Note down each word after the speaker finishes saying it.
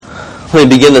Let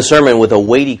me begin the sermon with a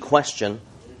weighty question.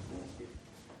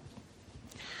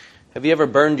 Have you ever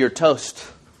burned your toast?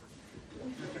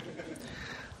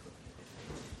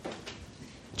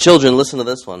 Children, listen to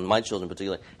this one, my children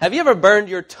particularly. Have you ever burned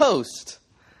your toast?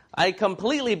 I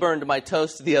completely burned my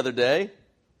toast the other day.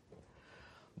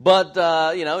 But,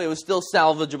 it was still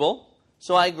salvageable.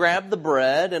 So I grabbed the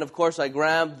bread, and of course I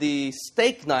grabbed the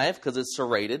steak knife, because it's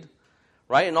serrated.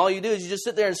 Right? And all you do is you just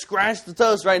sit there and scratch the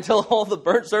toast, right, until all the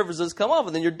burnt surfaces come off,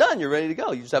 and then you're done. You're ready to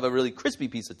go. You just have a really crispy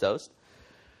piece of toast.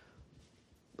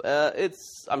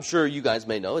 I'm sure you guys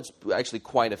may know, it's actually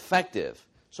quite effective.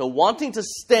 So wanting to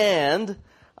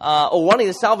wanting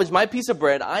to salvage my piece of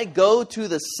bread, I go to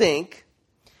the sink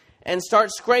and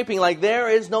start scraping like there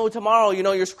is no tomorrow.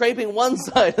 You're scraping one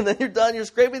side, and then you're done. You're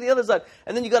scraping the other side.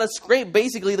 And then you got to scrape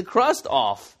basically the crust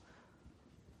off.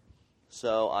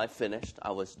 So I finished.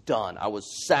 I was done. I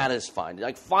was satisfied.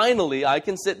 Like finally, I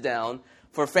can sit down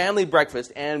for family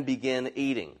breakfast and begin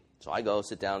eating. So I go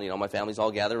sit down. My family's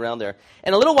all gathered around there.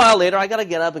 And a little while later, I got to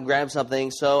get up and grab something.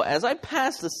 So as I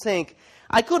passed the sink,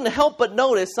 I couldn't help but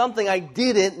notice something I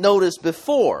didn't notice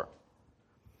before.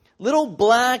 Little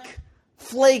black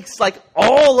flakes like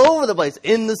all over the place,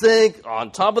 in the sink,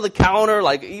 on top of the counter,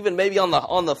 like even maybe on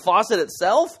the faucet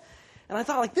itself. And I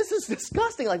thought, this is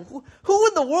disgusting. Who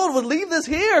in the world would leave this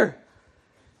here?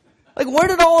 Where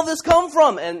did all of this come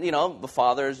from? And, the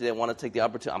fathers, they want to take the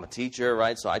opportunity. I'm a teacher,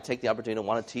 right? So I take the opportunity to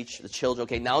want to teach the children.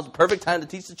 Okay, now's the perfect time to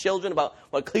teach the children about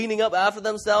what cleaning up after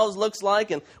themselves looks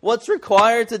like and what's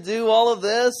required to do all of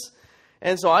this.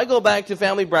 And so I go back to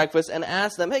family breakfast and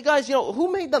ask them, hey, guys,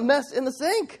 who made the mess in the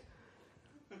sink?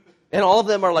 And all of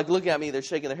them are looking at me. They're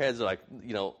shaking their heads. They're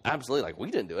absolutely,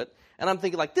 we didn't do it. And I'm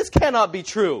thinking, this cannot be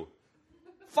true.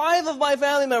 5 of my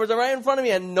family members are right in front of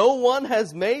me, and no one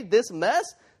has made this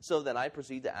mess. So then I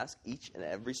proceed to ask each and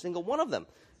every single one of them,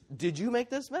 did you make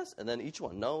this mess? And then each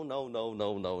one, no.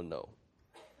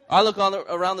 I look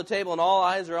around the table, and all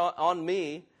eyes are on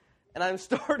me, and I'm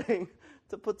starting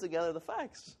to put together the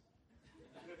facts.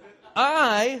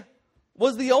 I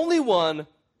was the only one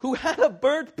who had a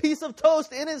burnt piece of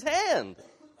toast in his hand.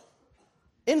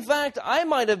 In fact, I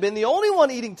might have been the only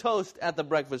one eating toast at the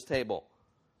breakfast table.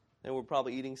 And we're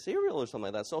probably eating cereal or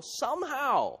something like that. So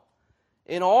somehow,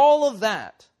 in all of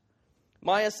that,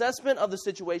 my assessment of the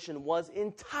situation was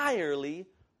entirely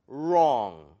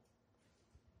wrong.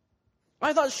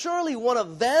 I thought surely one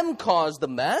of them caused the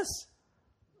mess,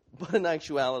 but in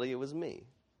actuality it was me.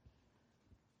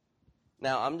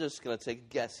 Now, I'm just going to take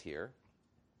a guess here.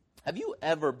 Have you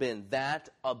ever been that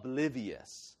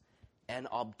oblivious and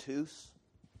obtuse?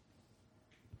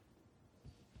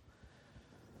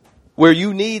 Where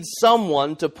you need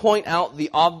someone to point out the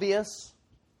obvious?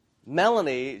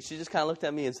 Melanie, she just kind of looked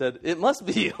at me and said, it must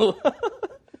be you.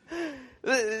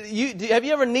 Have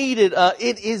you ever needed a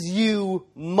it is you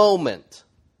moment?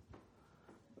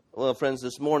 Well, friends,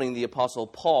 this morning the Apostle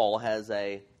Paul has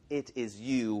a it is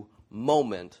you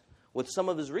moment with some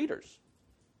of his readers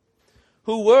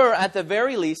who were, at the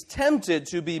very least, tempted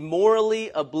to be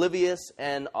morally oblivious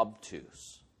and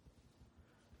obtuse.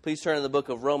 Please turn in the book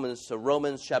of Romans to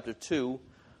Romans chapter 2,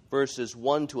 verses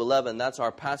 1 to 11. That's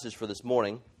our passage for this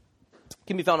morning. It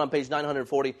can be found on page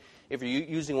 940 if you're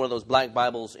using one of those black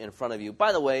Bibles in front of you.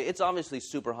 By the way, it's obviously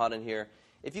super hot in here.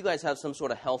 If you guys have some sort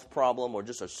of health problem or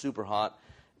just are super hot,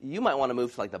 you might want to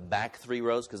move to the back 3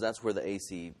 rows because that's where the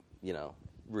AC,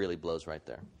 really blows right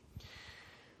there.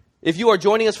 If you are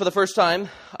joining us for the first time,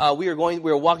 we are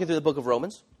walking through the book of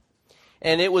Romans.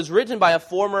 And it was written by a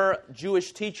former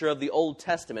Jewish teacher of the Old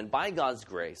Testament. By God's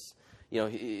grace,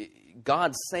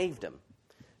 God saved him.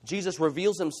 Jesus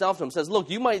reveals himself to him, says,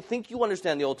 look, you might think you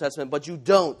understand the Old Testament, but you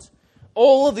don't.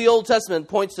 All of the Old Testament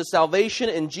points to salvation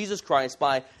in Jesus Christ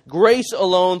by grace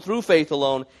alone, through faith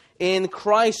alone, in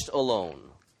Christ alone.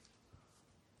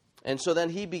 And so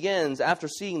then he begins, after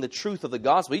seeing the truth of the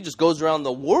gospel, he just goes around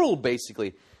the world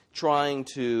basically trying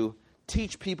to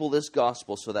teach people this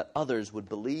gospel so that others would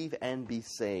believe and be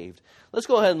saved. Let's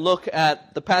go ahead and look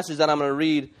at the passage that I'm going to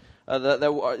read that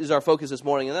is our focus this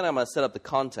morning, and then I'm going to set up the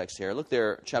context here. Look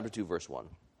there, chapter 2, verse 1.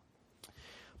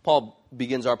 Paul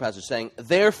begins our passage saying,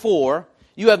 therefore,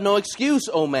 you have no excuse,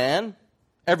 O man,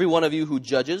 every one of you who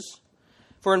judges.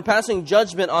 For in passing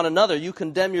judgment on another, you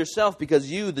condemn yourself because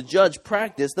you, the judge,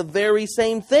 practice the very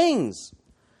same things.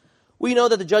 We know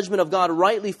that the judgment of God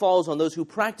rightly falls on those who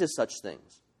practice such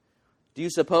things. Do you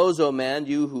suppose, O man,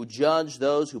 you who judge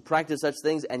those who practice such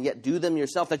things and yet do them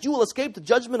yourself, that you will escape the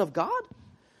judgment of God?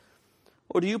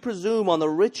 Or do you presume on the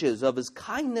riches of his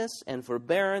kindness and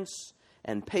forbearance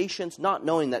and patience, not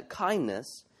knowing that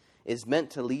kindness is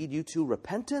meant to lead you to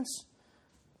repentance?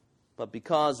 But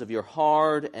because of your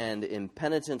hard and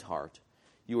impenitent heart,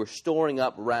 you are storing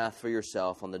up wrath for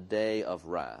yourself on the day of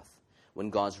wrath, when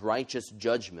God's righteous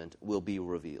judgment will be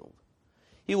revealed.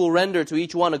 He will render to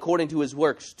each one according to his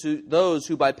works. To those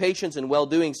who by patience and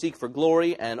well-doing seek for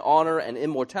glory and honor and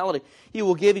immortality, he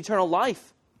will give eternal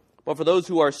life. But for those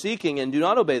who are seeking and do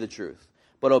not obey the truth,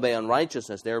 but obey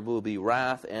unrighteousness, there will be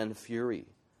wrath and fury.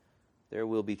 There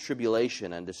will be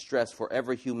tribulation and distress for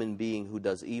every human being who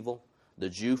does evil, the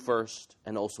Jew first,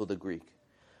 and also the Greek.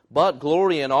 But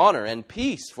glory and honor and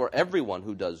peace for everyone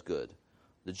who does good,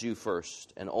 the Jew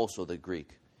first, and also the Greek.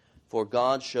 For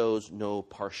God shows no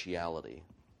partiality.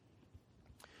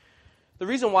 The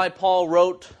reason why Paul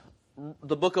wrote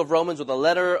the book of Romans, or the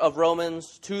letter of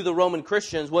Romans to the Roman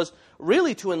Christians, was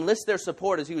really to enlist their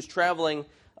support as he was traveling,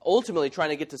 ultimately trying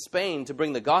to get to Spain to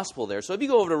bring the gospel there. So if you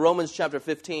go over to Romans chapter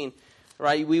 15,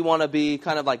 right, we want to be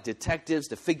kind of like detectives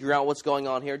to figure out what's going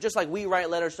on here. Just like we write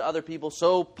letters to other people,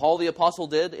 so Paul the Apostle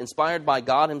did, inspired by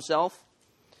God himself.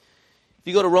 If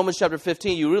you go to Romans chapter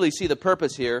 15, you really see the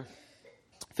purpose here.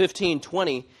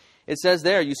 15:20, it says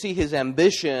there, you see his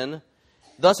ambition.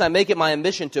 Thus I make it my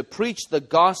ambition to preach the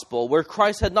gospel where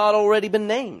Christ had not already been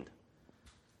named.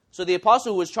 So the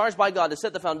apostle who was charged by God to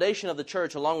set the foundation of the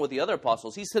church along with the other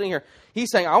apostles, he's sitting here, he's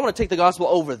saying, I want to take the gospel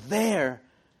over there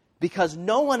because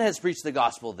no one has preached the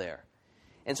gospel there.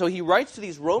 And so he writes to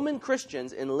these Roman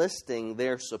Christians enlisting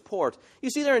their support. You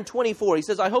see there in 24, he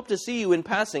says, I hope to see you in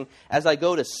passing as I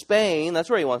go to Spain, that's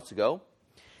where he wants to go,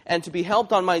 and to be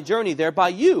helped on my journey there by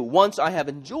you, once I have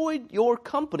enjoyed your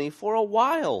company for a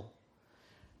while.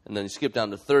 And then you skip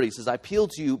down to 30. He says, I appeal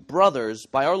to you, brothers,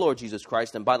 by our Lord Jesus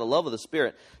Christ and by the love of the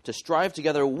Spirit, to strive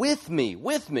together with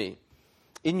me,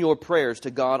 in your prayers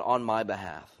to God on my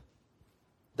behalf,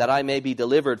 that I may be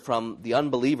delivered from the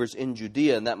unbelievers in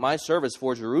Judea, and that my service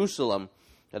for Jerusalem,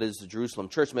 that is the Jerusalem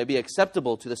church, may be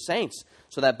acceptable to the saints,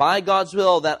 so that by God's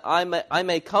will that I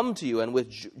may come to you and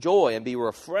with joy and be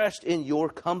refreshed in your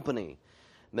company.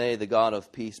 May the God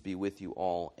of peace be with you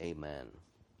all. Amen.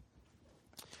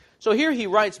 So here he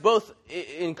writes both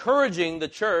encouraging the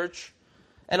church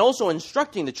and also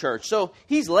instructing the church. So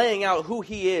he's laying out who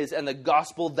he is and the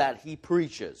gospel that he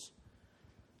preaches.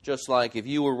 Just like if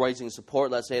you were raising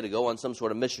support, let's say, to go on some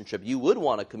sort of mission trip, you would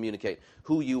want to communicate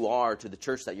who you are to the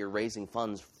church that you're raising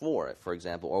funds for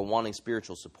example, or wanting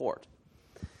spiritual support.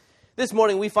 This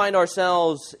morning we find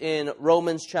ourselves in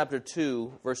Romans chapter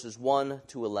 2, verses 1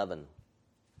 to 11.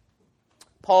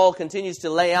 Paul continues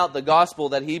to lay out the gospel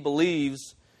that he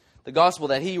believes, the gospel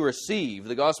that he received,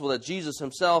 the gospel that Jesus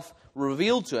himself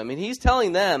revealed to him. And he's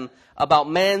telling them about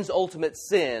man's ultimate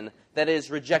sin, that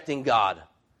is rejecting God.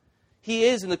 He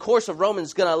is, in the course of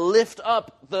Romans, going to lift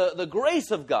up the grace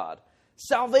of God,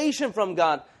 salvation from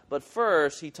God. But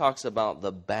first, he talks about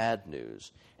the bad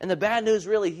news. And the bad news,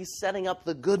 really, he's setting up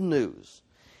the good news.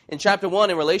 In chapter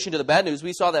 1, in relation to the bad news,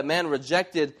 we saw that man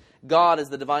rejected God as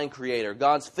the divine creator.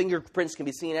 God's fingerprints can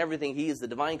be seen in everything. He is the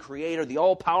divine creator, the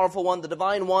all-powerful one, the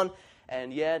divine one.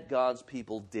 And yet, God's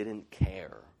people didn't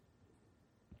care.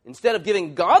 Instead of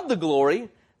giving God the glory,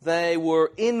 they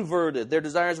were inverted. Their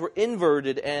desires were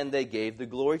inverted, and they gave the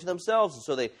glory to themselves. And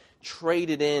so they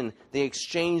traded in, they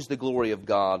exchanged the glory of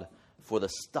God for the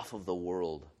stuff of the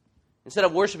world. Instead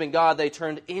of worshiping God, they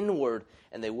turned inward,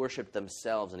 and they worshiped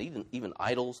themselves, and even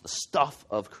idols, the stuff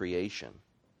of creation.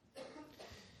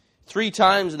 3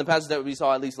 times in the passage that we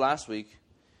saw at least last week,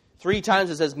 3 times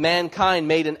it says mankind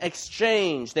made an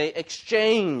exchange. They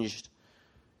exchanged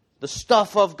the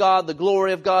stuff of God, the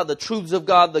glory of God, the truths of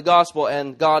God, the gospel,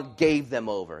 and God gave them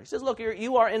over. He says, look,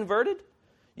 you are inverted.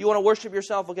 You want to worship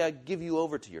yourself? Okay, I give you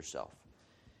over to yourself.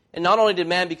 And not only did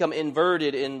man become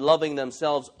inverted in loving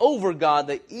themselves over God,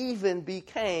 they even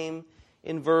became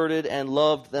inverted and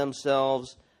loved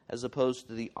themselves as opposed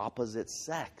to the opposite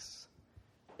sex.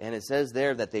 And it says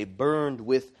there that they burned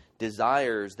with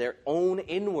desires, their own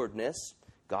inwardness.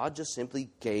 God just simply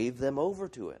gave them over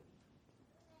to it.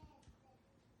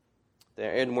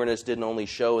 Their inwardness didn't only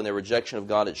show in their rejection of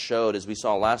God, it showed, as we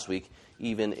saw last week,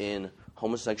 even in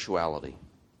homosexuality.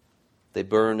 They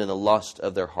burned in the lust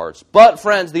of their hearts. But,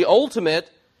 friends, the ultimate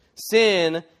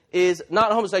sin is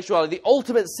not homosexuality. The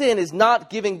ultimate sin is not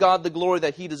giving God the glory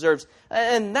that he deserves.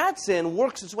 And that sin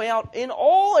works its way out in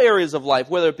all areas of life,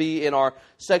 whether it be in our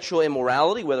sexual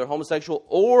immorality, whether homosexual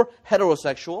or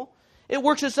heterosexual. It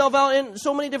works itself out in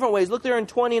so many different ways. Look there in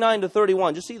 29 to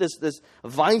 31. Just see this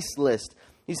vice list.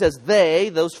 He says,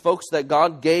 those folks that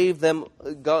God gave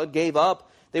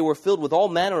up, they were filled with all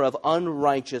manner of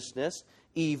unrighteousness,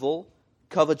 evil,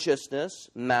 covetousness,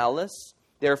 malice.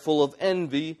 They are full of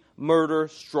envy, murder,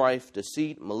 strife,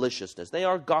 deceit, maliciousness. They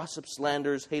are gossips,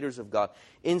 slanderers, haters of God,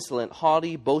 insolent,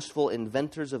 haughty, boastful,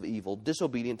 inventors of evil,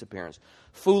 disobedient to parents,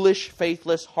 foolish,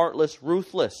 faithless, heartless,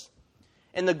 ruthless.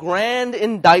 And the grand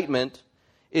indictment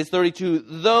is 32.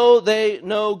 Though they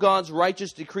know God's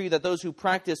righteous decree that those who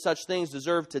practice such things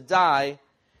deserve to die,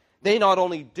 they not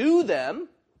only do them,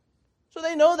 so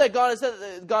they know that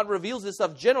God reveals this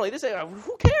stuff generally. They say,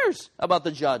 who cares about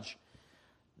the judge?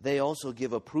 They also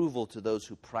give approval to those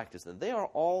who practice them. They are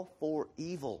all for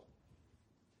evil.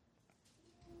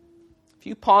 If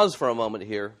you pause for a moment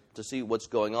here to see what's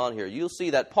going on here, you'll see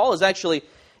that Paul is actually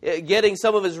getting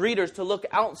some of his readers to look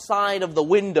outside of the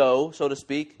window, so to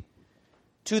speak,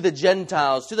 to the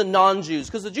Gentiles, to the non-Jews.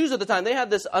 Because the Jews at the time, they had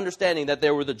this understanding that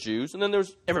there were the Jews, and then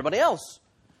there's everybody else.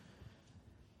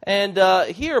 And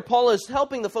here, Paul is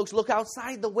helping the folks look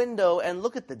outside the window and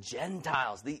look at the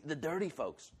Gentiles, the dirty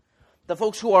folks. The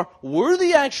folks who are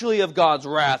worthy, actually, of God's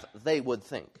wrath, they would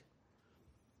think.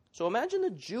 So imagine the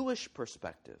Jewish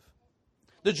perspective.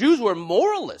 The Jews were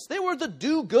moralists. They were the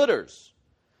do-gooders.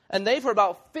 And they, for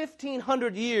about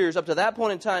 1,500 years, up to that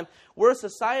point in time, were a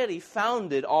society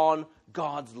founded on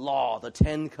God's law, the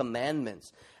Ten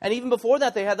Commandments. And even before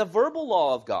that, they had the verbal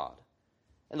law of God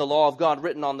and the law of God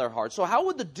written on their hearts. So how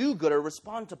would the do-gooder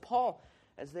respond to Paul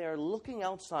as they are looking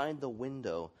outside the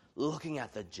window, looking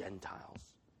at the Gentiles?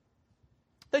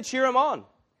 They cheer him on.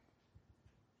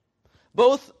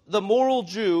 Both the moral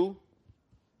Jew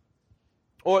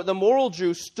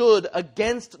stood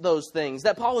against those things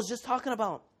that Paul was just talking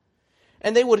about.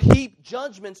 And they would heap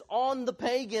judgments on the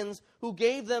pagans who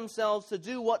gave themselves to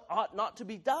do what ought not to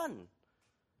be done.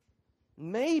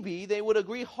 Maybe they would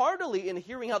agree heartily in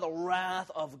hearing how the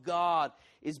wrath of God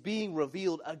is being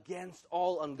revealed against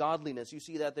all ungodliness. You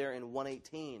see that there in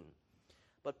 1:18.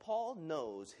 But Paul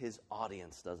knows his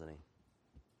audience, doesn't he?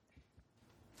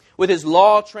 With his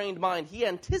law-trained mind, he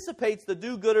anticipates the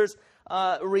do-gooders'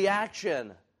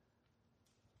 reaction.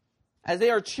 As they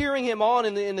are cheering him on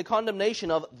in the condemnation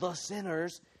of the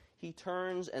sinners, he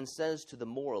turns and says to the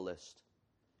moralist,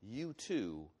 you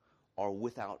too are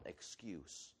without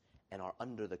excuse and are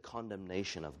under the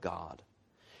condemnation of God.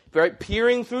 Right,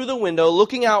 peering through the window,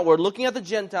 looking outward, looking at the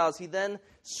Gentiles, he then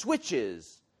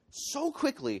switches so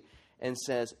quickly and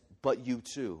says, but you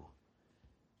too.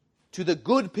 To the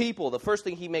good people, the first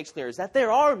thing he makes clear is that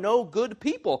there are no good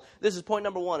people. This is point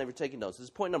number one, if you're taking notes. This is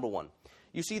point number one.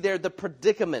 You see there the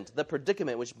predicament,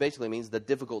 which basically means the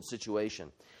difficult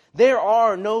situation. There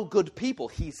are no good people,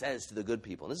 he says to the good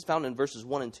people. And this is found in verses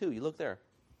 1 and 2. You look there.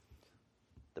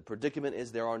 The predicament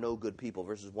is there are no good people,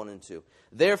 verses 1 and 2.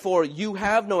 Therefore, you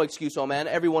have no excuse, O man,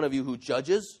 every one of you who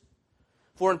judges.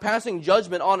 For in passing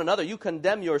judgment on another, you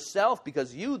condemn yourself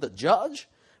because you, the judge,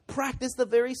 practice the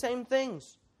very same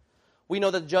things. We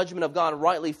know that the judgment of God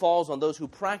rightly falls on those who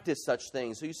practice such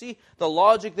things. So you see the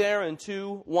logic there in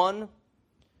 2:1,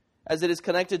 as it is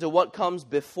connected to what comes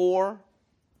before.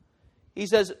 He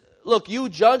says, look, you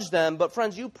judge them, but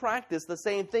friends, you practice the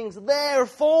same things.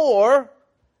 Therefore,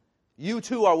 you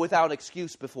too are without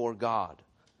excuse before God.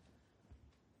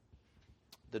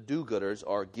 The do-gooders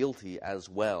are guilty as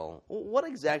well. What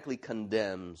exactly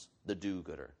condemns the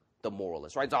do-gooder? The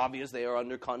moralist, right? It's obvious they are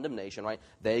under condemnation, right?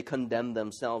 They condemn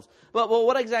themselves. But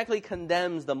what exactly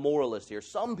condemns the moralist here?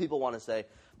 Some people want to say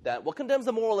that what condemns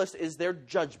the moralist is their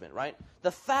judgment, right?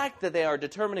 The fact that they are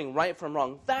determining right from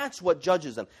wrong, that's what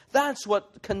judges them. That's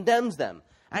what condemns them.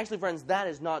 Actually, friends, that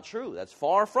is not true. That's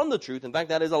far from the truth. In fact,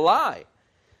 that is a lie.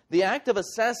 The act of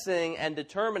assessing and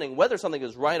determining whether something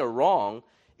is right or wrong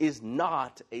is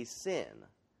not a sin.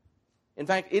 In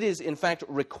fact, it is,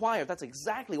 required. That's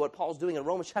exactly what Paul's doing in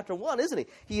Romans chapter 1, isn't he?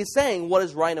 He is saying what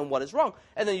is right and what is wrong.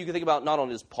 And then you can think about, not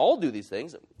only does Paul do these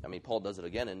things, I mean, Paul does it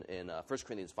again in 1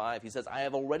 Corinthians 5. He says, I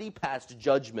have already passed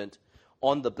judgment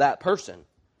on that person.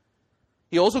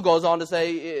 He also goes on to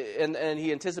say, and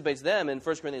he anticipates them in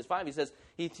 1 Corinthians 5. He says,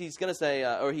 he's going to say,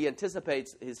 or he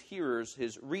anticipates his hearers,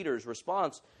 his readers'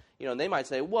 response. And they might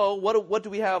say, well, what do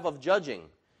we have of judging?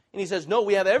 And he says, no,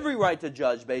 we have every right to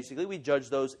judge, basically. We judge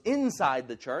those inside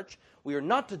the church. We are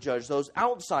not to judge those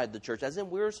outside the church, as in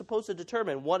we're supposed to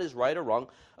determine what is right or wrong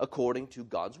according to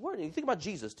God's word. And you think about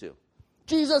Jesus, too.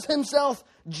 Jesus himself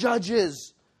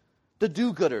judges the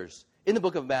do-gooders in the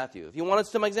book of Matthew. If you wanted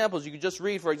some examples, you could just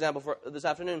read, for example, for this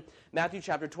afternoon, Matthew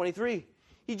chapter 23.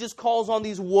 He just calls on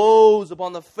these woes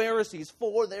upon the Pharisees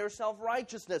for their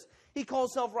self-righteousness. He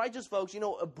calls self-righteous folks,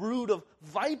 a brood of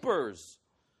vipers.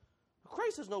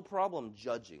 Christ has no problem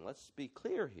judging. Let's be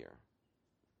clear here.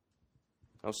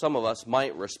 Now, some of us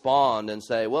might respond and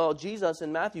say, well, Jesus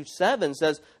in Matthew 7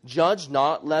 says, judge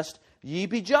not lest ye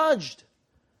be judged.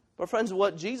 But friends,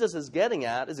 what Jesus is getting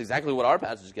at is exactly what our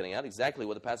passage is getting at, exactly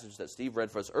what the passage that Steve read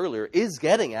for us earlier is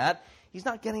getting at. He's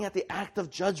not getting at the act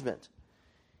of judgment.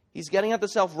 He's getting at the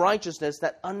self-righteousness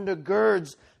that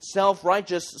undergirds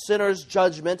self-righteous sinners'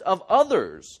 judgment of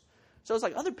others. So it's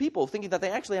like other people thinking that they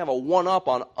actually have a one-up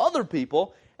on other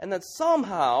people, and that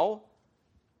somehow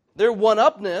their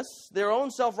one-upness, their own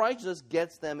self-righteousness,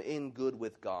 gets them in good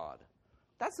with God.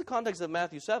 That's the context of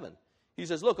Matthew 7. He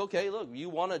says, look, you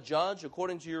want to judge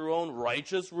according to your own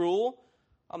righteous rule?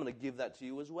 I'm going to give that to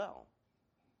you as well.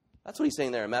 That's what he's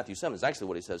saying there in Matthew 7. It's actually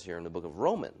what he says here in the book of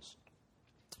Romans.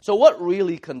 So what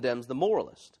really condemns the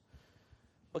moralist?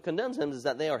 What condemns him is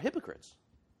that they are hypocrites.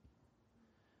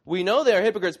 We know they are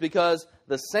hypocrites because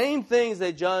the same things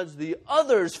they judge the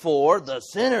others for, the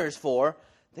sinners for,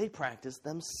 they practice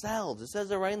themselves. It says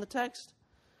it right in the text.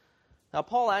 Now,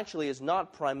 Paul actually is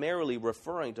not primarily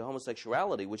referring to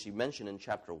homosexuality, which he mentioned in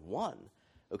chapter 1.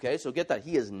 Okay, so get that.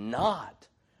 He is not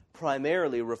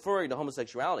primarily referring to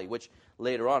homosexuality, which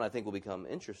later on I think will become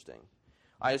interesting.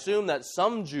 I assume that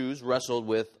some Jews wrestled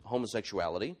with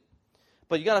homosexuality,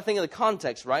 but you got to think of the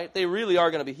context, right? They really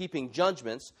are going to be heaping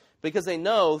judgments because they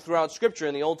know throughout Scripture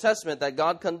in the Old Testament that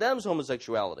God condemns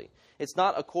homosexuality. It's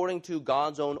not according to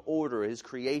God's own order, His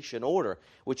creation order,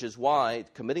 which is why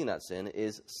committing that sin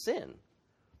is sin.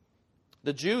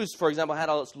 The Jews, for example, had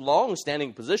a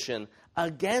long-standing position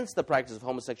against the practice of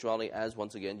homosexuality, as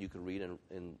once again you can read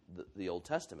in the Old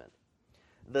Testament.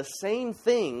 The same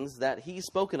things that he's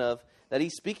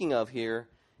speaking of here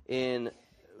in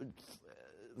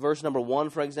verse number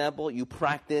 1, for example, you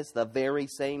practice the very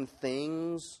same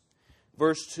things.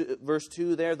 Verse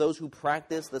 2 there, those who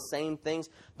practice the same things.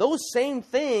 Those same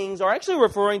things are actually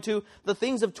referring to the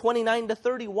things of 29 to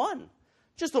 31.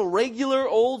 Just the regular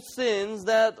old sins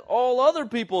that all other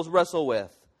peoples wrestle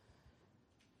with.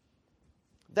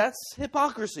 That's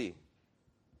hypocrisy.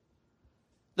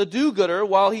 The do-gooder,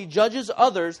 while he judges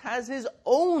others, has his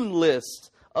own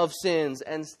list of sins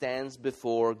and stands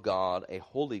before God, a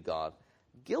holy God,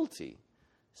 guilty.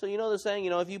 So you know the saying,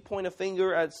 if you point a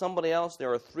finger at somebody else,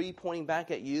 there are 3 pointing back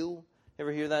at you.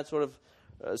 Ever hear that sort of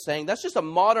saying? That's just a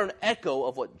modern echo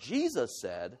of what Jesus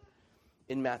said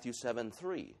in Matthew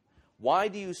 7:3. Why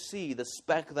do you see the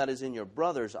speck that is in your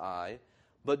brother's eye,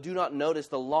 but do not notice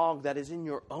the log that is in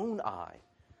your own eye?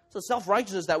 So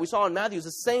self-righteousness that we saw in Matthew is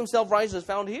the same self-righteousness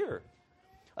found here.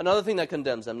 Another thing that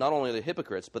condemns them, not only are they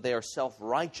hypocrites, but they are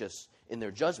self-righteous in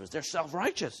their judgments. They're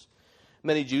self-righteous.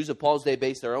 Many Jews of Paul's day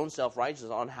based their own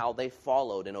self-righteousness on how they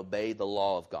followed and obeyed the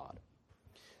law of God.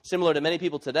 Similar to many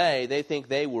people today, they think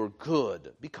they were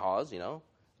good because,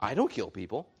 I don't kill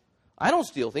people. I don't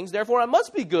steal things, therefore I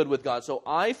must be good with God. So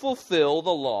I fulfill the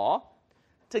law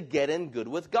to get in good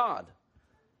with God.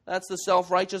 That's the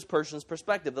self-righteous person's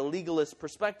perspective, the legalist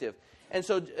perspective.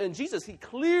 And Jesus, he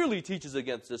clearly teaches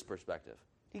against this perspective.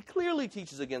 He clearly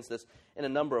teaches against this in a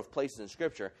number of places in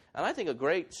Scripture. And I think a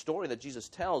great story that Jesus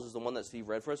tells is the one that Steve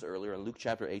read for us earlier in Luke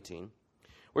chapter 18,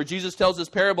 where Jesus tells this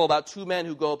parable about 2 men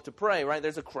who go up to pray, right?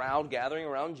 There's a crowd gathering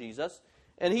around Jesus,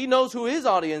 and he knows who his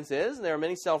audience is. And there are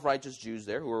many self-righteous Jews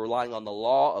there who are relying on the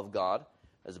law of God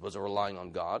as opposed to relying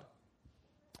on God.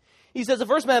 He says the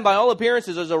first man, by all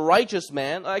appearances, is a righteous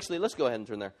man. Actually, let's go ahead and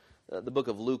turn there. The book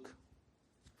of Luke.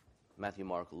 Matthew,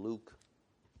 Mark, Luke.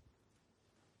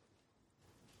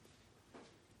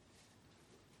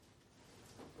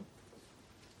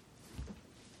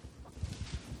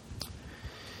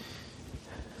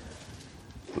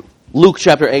 Luke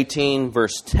chapter 18,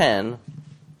 verse 10.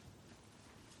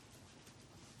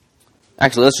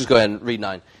 Actually, let's just go ahead and read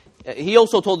 9. He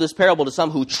also told this parable to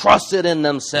some who trusted in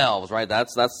themselves, right?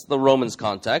 That's the Romans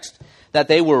context. That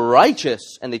they were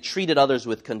righteous and they treated others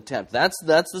with contempt. That's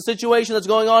the situation that's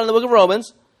going on in the book of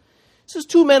Romans. It says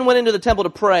 2 men went into the temple to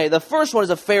pray. The first one is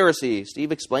a Pharisee.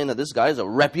 Steve explained that this guy is a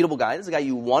reputable guy. This is a guy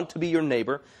you want to be your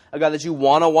neighbor. A guy that you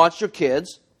want to watch your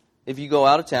kids if you go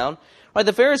out of town. Right,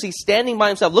 the Pharisee standing by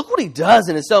himself, look what he does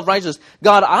in his self-righteousness.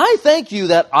 God, I thank you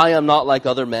that I am not like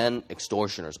other men,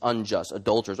 extortioners, unjust,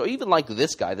 adulterers, or even like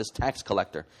this guy, this tax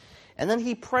collector. And then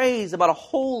he prays about a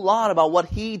whole lot about what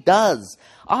he does.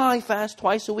 I fast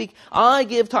twice a week. I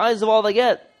give tithes of all I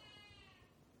get.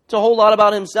 It's a whole lot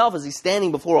about himself as he's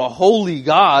standing before a holy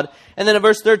God. And then in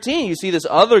verse 13, you see this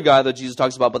other guy that Jesus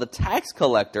talks about, but the tax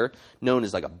collector, known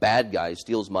as like a bad guy who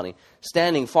steals money,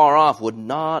 standing far off, would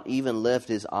not even lift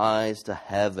his eyes to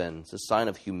heaven. It's a sign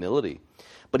of humility.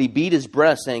 But he beat his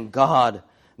breast, saying, God,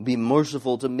 be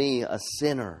merciful to me, a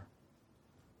sinner.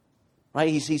 Right?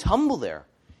 He's humble there.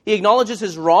 He acknowledges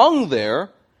his wrong there.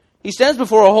 He stands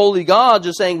before a holy God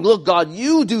just saying, look, God,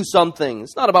 you do something.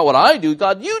 It's not about what I do.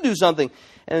 God, you do something.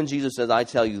 And Jesus says, I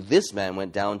tell you, this man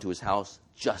went down to his house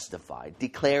justified,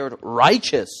 declared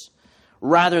righteous,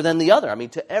 rather than the other. I mean,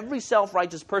 to every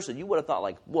self-righteous person, you would have thought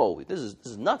like, whoa, this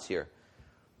is nuts here.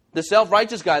 The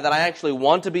self-righteous guy that I actually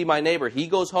want to be my neighbor, he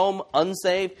goes home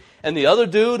unsaved. And the other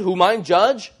dude whom I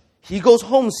judge, he goes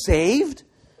home saved.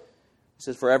 He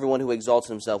says, for everyone who exalts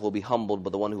himself will be humbled,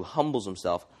 but the one who humbles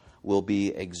himself will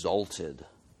be exalted.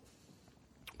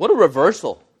 What a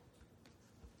reversal.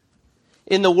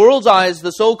 In the world's eyes,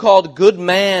 the so-called good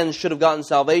man should have gotten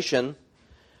salvation.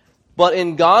 But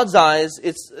in God's eyes,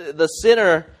 it's the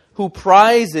sinner who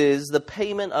prizes the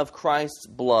payment of Christ's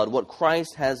blood, what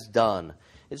Christ has done.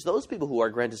 It's those people who are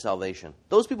granted salvation,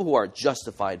 those people who are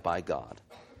justified by God.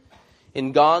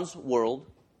 In God's world,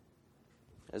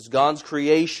 as God's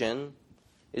creation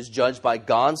is judged by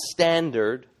God's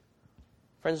standard,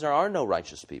 friends, there are no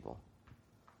righteous people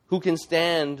who can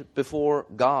stand before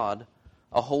God,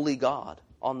 a holy God,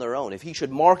 on their own. If he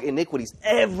should mark iniquities,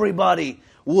 everybody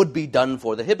would be done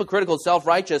for. The hypocritical,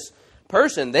 self-righteous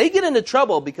person, they get into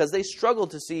trouble because they struggle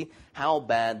to see how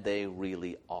bad they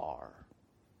really are.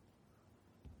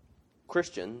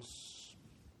 Christians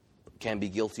can be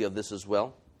guilty of this as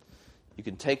well. You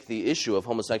can take the issue of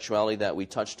homosexuality that we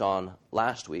touched on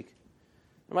last week.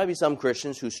 There might be some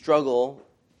Christians who struggle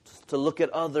to look at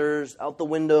others out the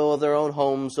window of their own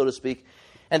home, so to speak,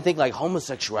 and think like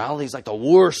homosexuality is like the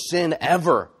worst sin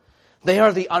ever. They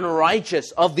are the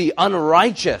unrighteous of the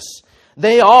unrighteous.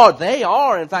 They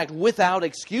are, in fact, without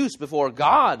excuse before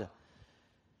God.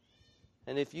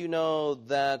 And if you know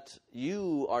that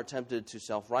you are tempted to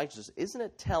self-righteousness, isn't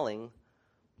it telling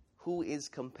who is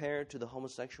compared to the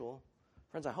homosexual?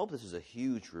 Friends, I hope this is a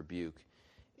huge rebuke.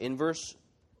 In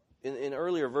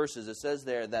earlier verses, it says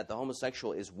there that the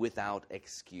homosexual is without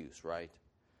excuse, right?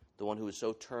 The one who is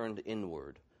so turned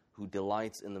inward, who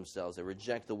delights in themselves. They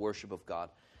reject the worship of God.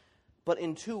 But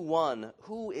in 2:1,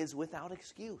 who is without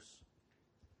excuse?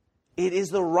 It is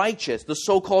the righteous, the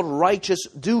so-called righteous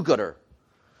do-gooder,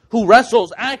 who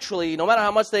wrestles, actually, no matter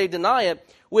how much they deny it,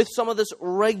 with some of this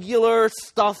regular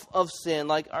stuff of sin.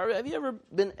 Like, have you ever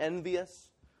been envious?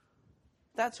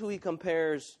 That's who he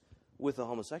compares with the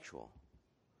homosexual.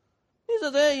 He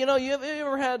says, hey, you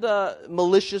ever had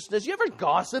maliciousness? You ever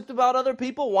gossiped about other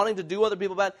people, wanting to do other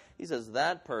people bad? He says,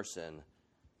 that person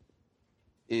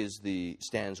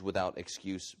stands without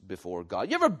excuse before God.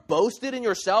 You ever boasted in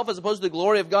yourself as opposed to the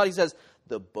glory of God? He says,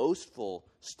 the boastful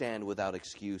stand without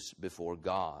excuse before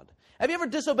God. Have you ever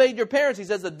disobeyed your parents? He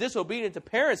says, the disobedient to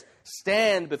parents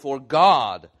stand before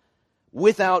God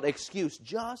without excuse,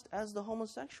 just as the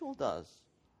homosexual does.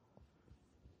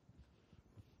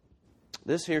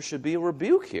 This here should be a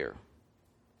rebuke here.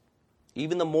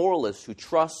 Even the moralist who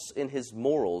trusts in his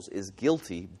morals is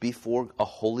guilty before a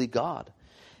holy God.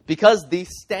 Because the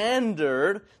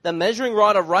standard, the measuring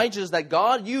rod of righteousness that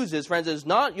God uses, friends, is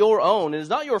not your own. It is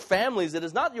not your families. It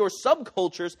is not your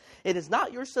subcultures. It is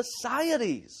not your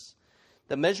societies.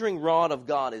 The measuring rod of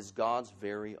God is God's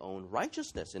very own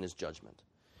righteousness in his judgment.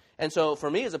 And so for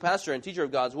me as a pastor and teacher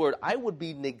of God's word, I would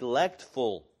be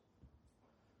neglectful.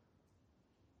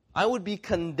 I would be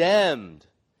condemned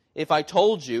if I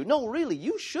told you, no, really,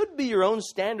 you should be your own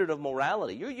standard of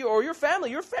morality. Or your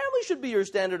family should be your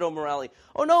standard of morality.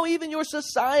 Oh no, even your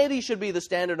society should be the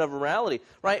standard of morality.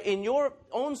 Right? In your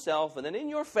own self, and then in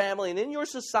your family, and in your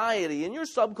society, in your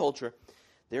subculture,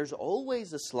 there's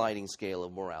always a sliding scale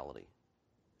of morality.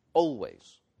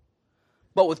 Always.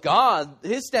 But with God,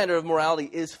 his standard of morality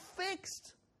is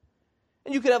fixed.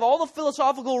 And you could have all the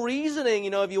philosophical reasoning,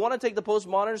 if you want to take the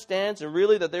postmodern stance and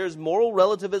really that there's moral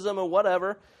relativism or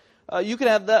whatever, you could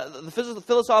have the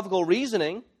philosophical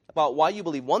reasoning about why you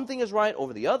believe one thing is right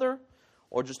over the other,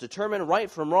 or just determine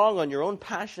right from wrong on your own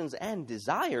passions and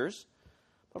desires.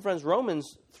 But friends,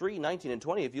 Romans 3:19 and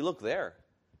 20, if you look there,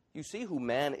 you see who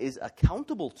man is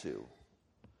accountable to.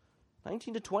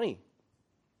 19 to 20.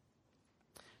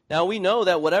 Now we know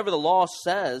that whatever the law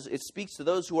says, it speaks to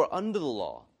those who are under the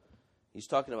law. He's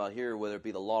talking about here whether it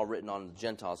be the law written on the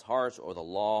Gentiles' hearts or the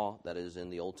law that is in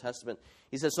the Old Testament.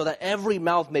 He says, so that every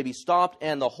mouth may be stopped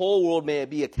and the whole world may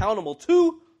be accountable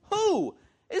to who?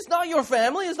 It's not your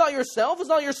family, it's not yourself, it's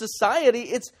not your society,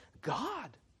 it's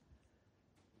God.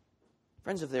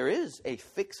 Friends, if there is a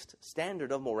fixed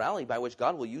standard of morality by which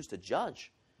God will use to judge,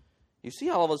 you see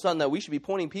how all of a sudden that we should be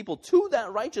pointing people to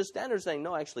that righteous standard, saying,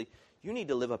 no, actually, you need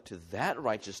to live up to that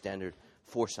righteous standard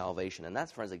for salvation. And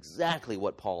that's, friends, exactly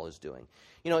what Paul is doing.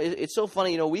 It's so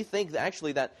funny, we think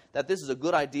actually that this is a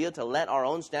good idea to let our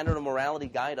own standard of morality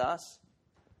guide us.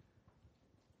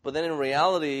 But then in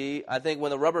reality, I think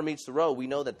when the rubber meets the road, we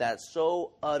know that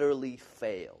so utterly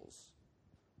fails.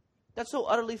 That so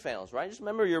utterly fails, right? Just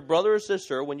remember your brother or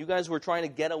sister, when you guys were trying to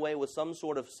get away with some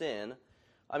sort of sin,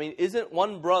 I mean, isn't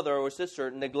one brother or sister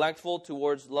neglectful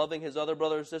towards loving his other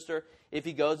brother or sister if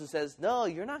he goes and says, no,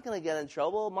 you're not going to get in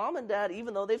trouble. Mom and Dad,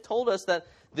 even though they've told us that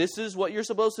this is what you're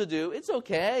supposed to do, it's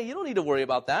okay. You don't need to worry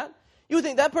about that. You would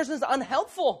think that person is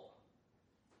unhelpful.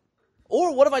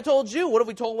 Or what if I told you? What if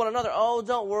we told one another, oh,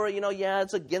 don't worry, yeah,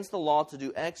 it's against the law to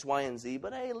do X, Y, and Z,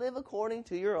 but hey, live according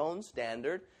to your own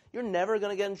standard. You're never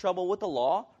going to get in trouble with the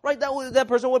law, right? That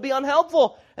person would be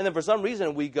unhelpful. And then for some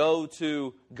reason we go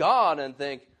to God and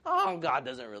think, oh, God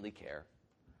doesn't really care.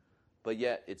 But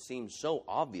yet it seems so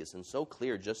obvious and so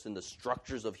clear just in the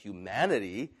structures of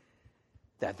humanity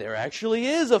that there actually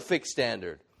is a fixed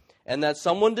standard and that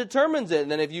someone determines it. And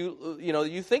then if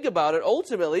you think about it,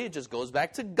 ultimately it just goes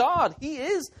back to God. He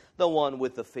is the one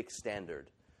with the fixed standard,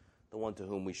 the one to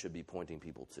whom we should be pointing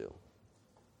people to.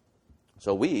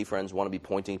 So we, friends, want to be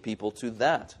pointing people to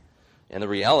that. And the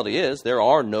reality is there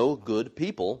are no good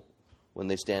people when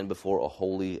they stand before a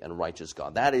holy and righteous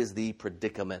God. That is the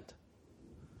predicament.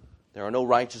 There are no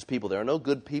righteous people. There are no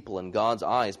good people in God's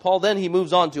eyes. Paul then he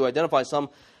moves on to identify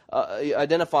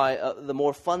the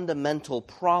more fundamental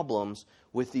problems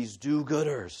with these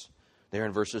do-gooders. There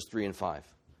in verses 3 and 5.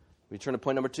 We turn to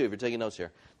point number 2 if you're taking notes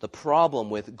here. The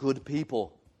problem with good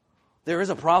people. There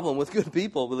is a problem with good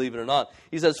people, believe it or not.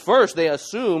 He says, first, they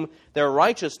assume their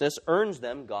righteousness earns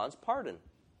them God's pardon.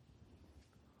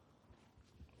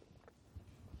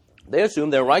 They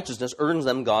assume their righteousness earns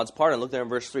them God's pardon. Look there in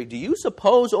verse 3. Do you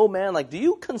suppose, O man, do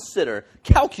you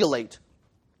calculate,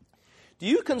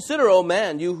 O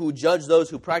man, you who judge those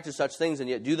who practice such things and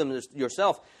yet do them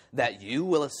yourself, that you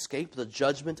will escape the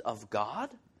judgment of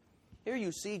God? Here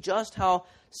you see just how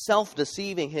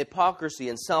self-deceiving hypocrisy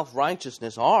and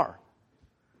self-righteousness are.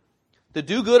 The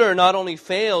do-gooder not only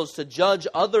fails to judge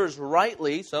others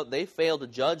rightly, so they fail to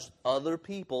judge other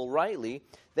people rightly,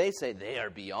 they say they are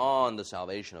beyond the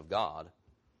salvation of God,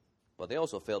 but they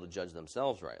also fail to judge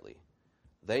themselves rightly.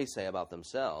 They say about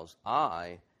themselves,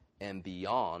 I am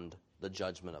beyond the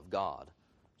judgment of God.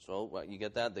 So, you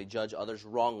get that? They judge others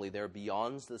wrongly. They're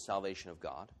beyond the salvation of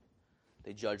God.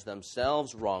 They judge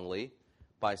themselves wrongly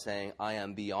by saying, I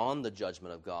am beyond the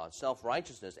judgment of God.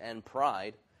 Self-righteousness and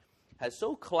pride has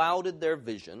so clouded their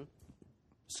vision,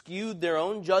 skewed their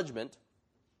own judgment,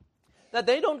 that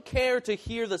they don't care to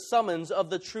hear the summons of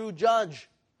the true judge.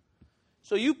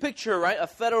 So you picture, right,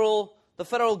 the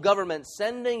federal government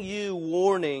sending you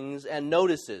warnings and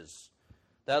notices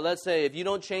that, let's say, if you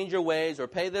don't change your ways or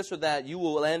pay this or that, you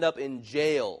will end up in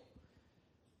jail.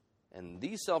 And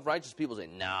these self-righteous people say,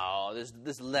 no,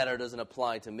 this letter doesn't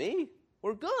apply to me.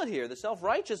 We're good here. The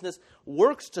self-righteousness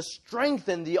works to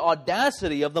strengthen the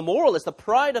audacity of the moralist, the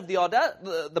pride of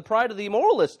the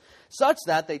moralist, such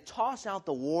that they toss out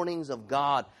the warnings of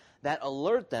God that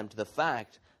alert them to the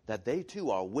fact that they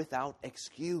too are without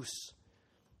excuse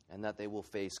and that they will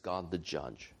face God the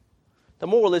judge. The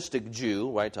moralistic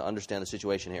Jew, right, to understand the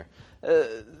situation here,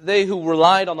 they who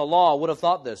relied on the law would have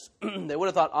thought this. They would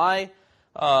have thought, I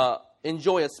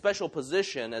enjoy a special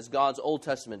position as God's Old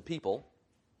Testament people.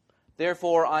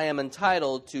 Therefore, I am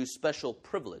entitled to special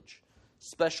privilege.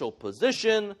 Special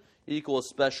position equals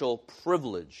special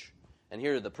privilege. And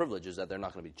here are the privileges that they're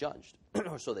not going to be judged,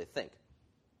 or so they think.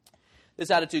 This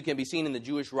attitude can be seen in the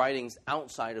Jewish writings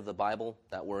outside of the Bible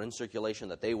that were in circulation,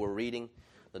 that they were reading.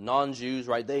 The non-Jews,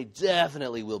 right, they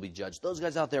definitely will be judged. Those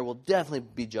guys out there will definitely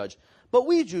be judged. But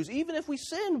we Jews, even if we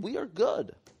sin, we are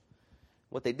good.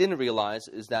 What they didn't realize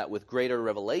is that with greater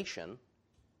revelation,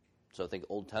 so think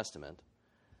Old Testament,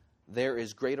 there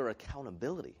is greater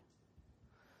accountability.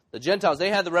 The Gentiles, they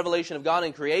had the revelation of God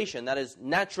in creation. That is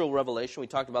natural revelation. We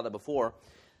talked about that before.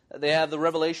 They have the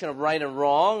revelation of right and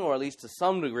wrong, or at least to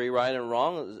some degree right and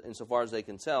wrong, insofar as they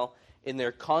can tell, in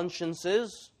their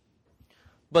consciences.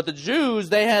 But the Jews,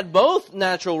 they had both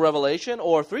natural revelation,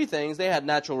 or three things. They had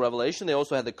natural revelation. They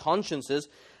also had the consciences,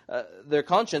 their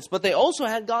conscience. But they also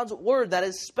had God's word, that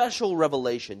is special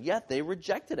revelation. Yet they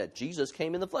rejected it. Jesus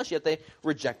came in the flesh, yet they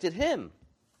rejected him.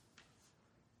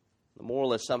 The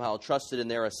moralists somehow trusted in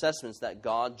their assessments that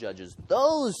God judges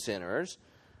those sinners,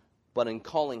 but in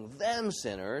calling them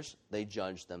sinners, they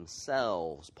judge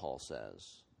themselves, Paul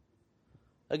says.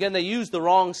 Again, they use the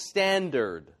wrong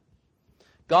standard.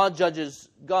 God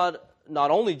not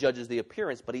only judges the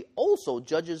appearance, but he also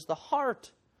judges the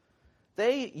heart.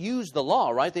 They used the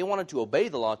law, right? They wanted to obey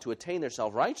the law to attain their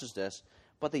self-righteousness,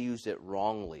 but they used it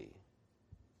wrongly.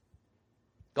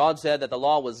 God said that the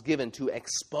law was given to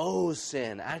expose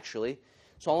sin, actually.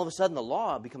 So all of a sudden, the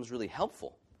law becomes really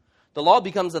helpful. The law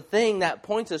becomes a thing that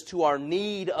points us to our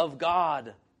need of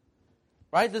God.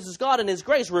 Right? This is God in His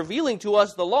grace revealing to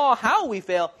us the law, how we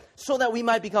fail, so that we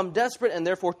might become desperate and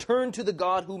therefore turn to the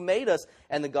God who made us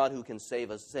and the God who can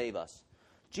save us.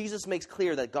 Jesus makes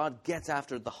clear that God gets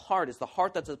after the heart. It's the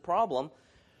heart that's the problem.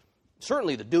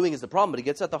 Certainly the doing is the problem, but He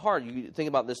gets at the heart. You think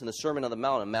about this in the Sermon on the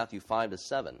Mount in Matthew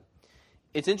 5-7.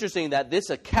 It's interesting that this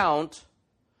account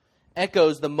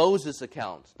echoes the Moses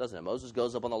account, doesn't it? Moses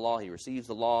goes up on the law. He receives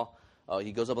the law.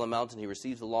 He goes up on the mountain. He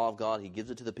receives the law of God. He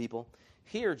gives it to the people.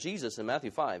 Here, Jesus in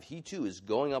Matthew 5, He too is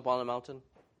going up on the mountain.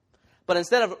 But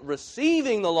instead of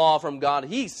receiving the law from God,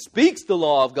 He speaks the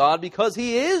law of God because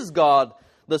He is God,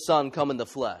 the Son, come in the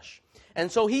flesh. And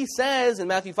so He says in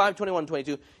Matthew 5, 21 and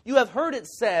 22, you have heard it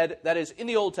said, that is in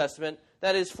the Old Testament,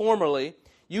 that is formerly,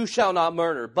 you shall not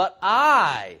murder. But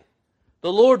I,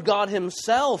 the Lord God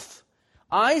Himself,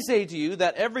 I say to you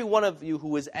that every one of you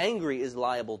who is angry is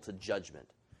liable to judgment.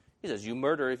 He says, you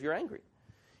murder if you're angry.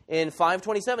 In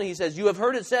 5:27, He says, you have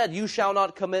heard it said, you shall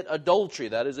not commit adultery.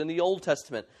 That is in the Old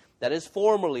Testament. That is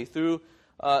formerly through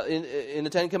in the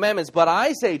Ten Commandments. But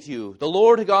I say to you, the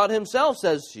Lord God Himself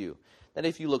says to you, that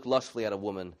if you look lustfully at a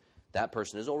woman, that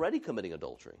person is already committing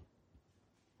adultery.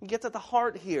 He gets at the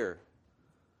heart here.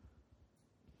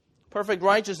 Perfect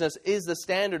righteousness is the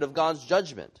standard of God's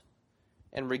judgment.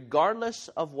 And regardless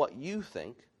of what you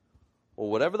think, or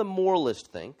whatever the moralist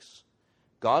thinks,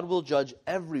 God will judge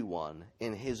everyone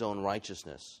in His own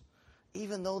righteousness,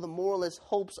 even though the moralist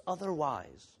hopes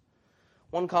otherwise.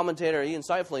 One commentator, he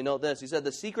insightfully noted this. He said,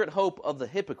 the secret hope of the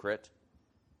hypocrite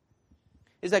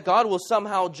is that God will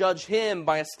somehow judge him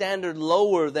by a standard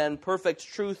lower than perfect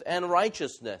truth and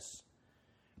righteousness.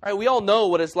 Right, we all know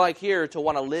what it's like here to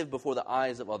want to live before the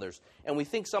eyes of others. And we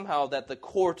think somehow that the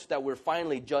court that we're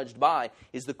finally judged by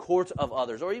is the court of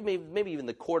others, or maybe even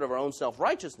the court of our own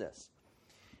self-righteousness.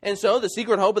 And so the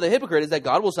secret hope of the hypocrite is that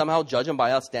God will somehow judge him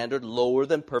by a standard lower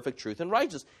than perfect truth and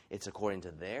righteousness. It's according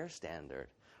to their standard,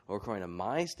 or according to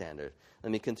my standard.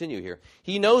 Let me continue here.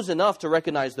 He knows enough to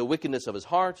recognize the wickedness of his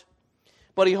heart,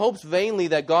 but he hopes vainly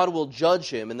that God will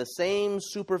judge him in the same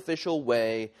superficial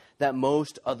way that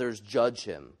most others judge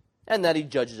him, and that he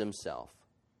judges himself.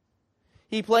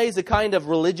 He plays a kind of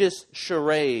religious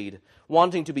charade,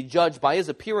 wanting to be judged by his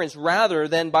appearance rather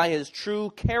than by his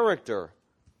true character.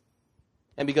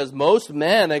 And because most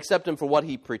men accept him for what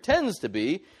he pretends to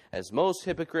be, as most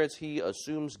hypocrites, he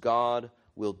assumes God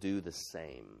will do the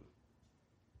same.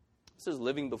 This is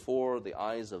living before the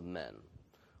eyes of men,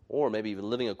 or maybe even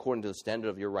living according to the standard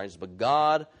of your righteousness. But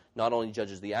God not only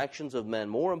judges the actions of men,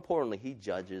 more importantly, He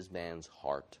judges man's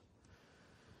heart.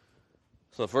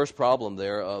 So the first problem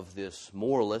there of this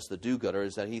moralist, the do-gooder,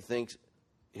 is that he thinks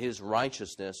his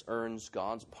righteousness earns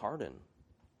God's pardon.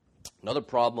 Another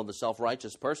problem of the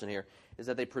self-righteous person here is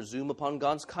that they presume upon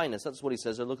God's kindness. That's what he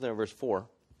says there. Look there in verse 4.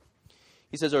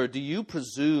 He says, or do you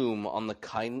presume on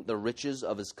the riches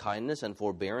of His kindness and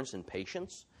forbearance and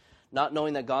patience, not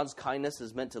knowing that God's kindness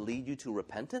is meant to lead you to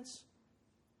repentance?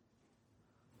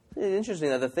 It's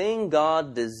interesting that the thing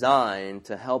God designed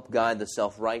to help guide the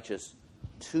self-righteous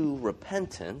to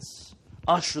repentance,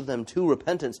 usher them to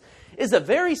repentance, is the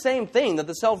very same thing that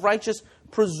the self-righteous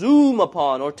presume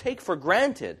upon or take for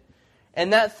granted.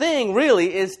 And that thing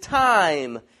really is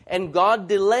time, and God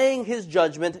delaying His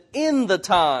judgment in the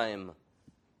time.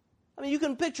 I mean, you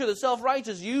can picture the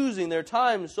self-righteous using their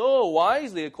time so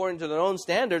wisely according to their own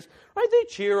standards. Right? They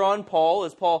cheer on Paul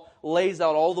as Paul lays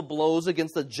out all the blows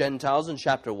against the Gentiles in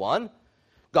chapter 1.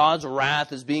 God's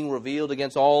wrath is being revealed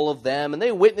against all of them, and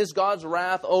they witness God's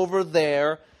wrath over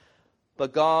there.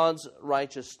 But God's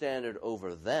righteous standard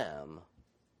over them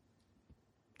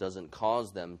doesn't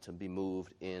cause them to be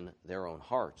moved in their own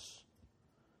hearts.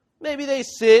 Maybe they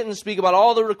sit and speak about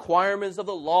all the requirements of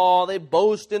the law. They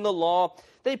boast in the law.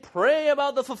 They pray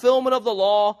about the fulfillment of the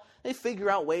law. They figure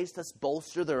out ways to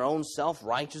bolster their own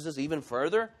self-righteousness even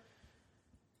further.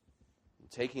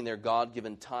 Taking their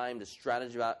God-given time to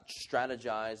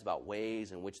strategize about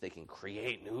ways in which they can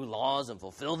create new laws and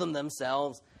fulfill them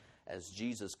themselves, as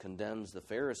Jesus condemns the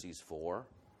Pharisees for.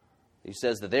 He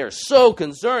says that they are so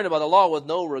concerned about the law with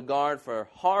no regard for a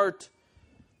heart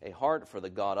for the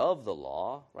God of the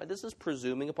law. Right? This is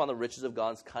presuming upon the riches of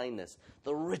God's kindness,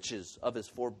 the riches of His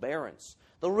forbearance,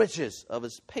 the riches of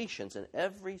His patience, and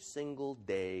every single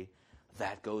day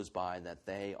that goes by that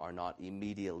they are not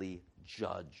immediately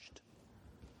judged.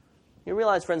 You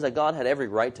realize, friends, that God had every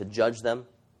right to judge them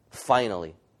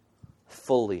finally,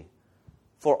 fully,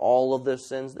 for all of their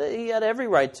sins. He had every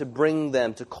right to bring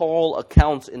them, to call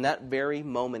accounts in that very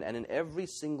moment and in every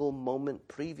single moment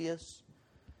previous.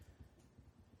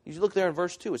 You look there in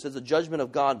verse 2. It says the judgment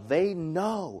of God, they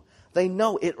know. They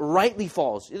know it rightly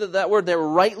falls. Either that word there,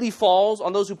 rightly falls,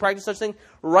 on those who practice such thing.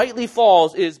 Rightly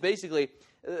falls is basically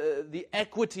the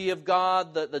equity of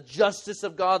God, the justice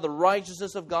of God, the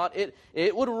righteousness of God.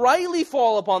 It would rightly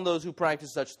fall upon those who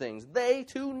practice such things. They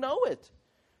too know it.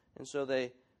 And so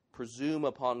they presume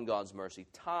upon God's mercy.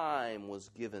 Time was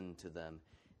given to them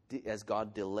as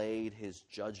God delayed his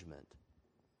judgment.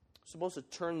 Supposed to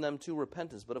turn them to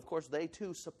repentance, but of course they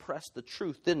too suppressed the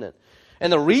truth, didn't it?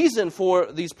 And the reason for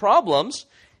these problems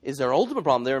is their ultimate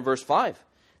problem there in verse 5.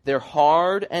 Their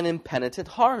hard and impenitent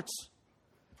hearts.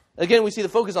 Again, we see the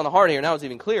focus on the heart here. Now it's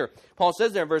even clearer. Paul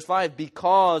says there in verse 5,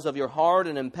 because of your hard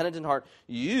and impenitent heart,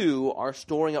 you are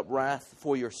storing up wrath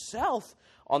for yourself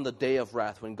on the day of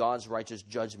wrath when God's righteous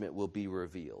judgment will be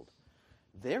revealed.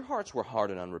 Their hearts were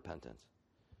hard and unrepentant.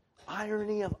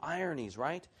 Irony of ironies,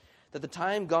 right? That the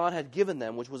time God had given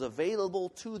them, which was available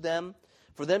to them,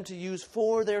 for them to use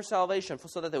for their salvation,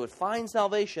 so that they would find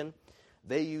salvation,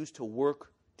 they used to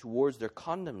work towards their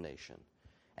condemnation.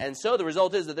 And so the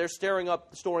result is that they're storing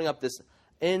up this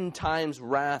end times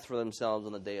wrath for themselves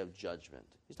on the day of judgment.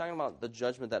 He's talking about the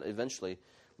judgment that eventually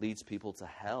leads people to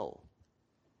hell.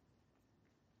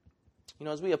 You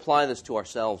know, as we apply this to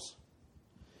ourselves,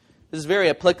 this is very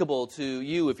applicable to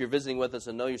you if you're visiting with us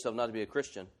and know yourself not to be a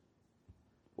Christian.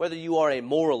 Whether you are a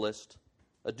moralist,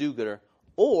 a do-gooder,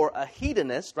 or a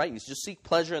hedonist, right? You just seek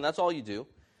pleasure and that's all you do.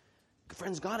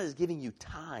 Friends, God is giving you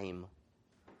time.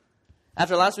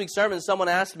 After last week's sermon, someone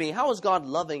asked me, how is God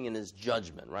loving in his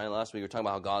judgment, right? Last week we were talking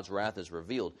about how God's wrath is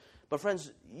revealed. But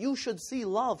friends, you should see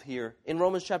love here in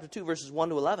Romans chapter 2, verses 1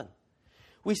 to 11.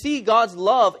 We see God's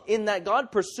love in that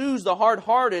God pursues the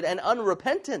hard-hearted and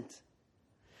unrepentant.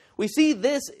 We see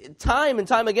this time and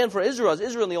time again for Israel. As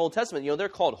Israel in the Old Testament, they're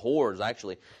called whores,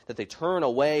 actually, that they turn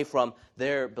away from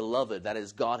their beloved, that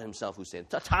is God himself who saved.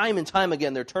 Time and time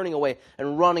again, they're turning away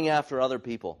and running after other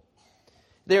people.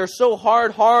 They are so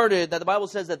hard-hearted that the Bible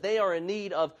says that they are in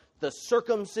need of the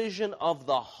circumcision of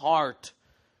the heart.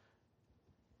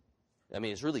 I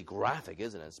mean, it's really graphic,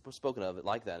 isn't it? It's spoken of it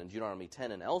like that in Deuteronomy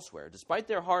 10 and elsewhere. Despite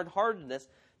their hard-heartedness,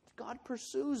 God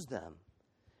pursues them.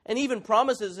 And even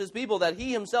promises his people that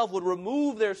he himself would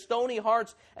remove their stony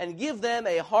hearts and give them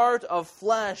a heart of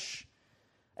flesh,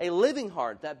 a living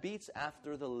heart that beats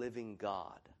after the living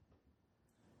God.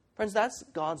 Friends, that's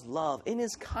God's love in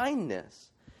his kindness,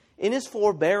 in his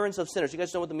forbearance of sinners. You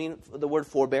guys know what the word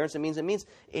forbearance means? It means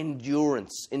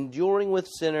endurance, enduring with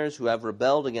sinners who have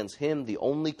rebelled against him, the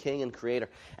only King and Creator.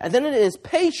 And then in his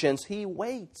patience, he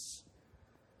waits,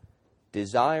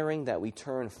 desiring that we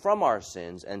turn from our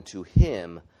sins and to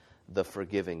him, the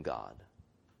forgiving God.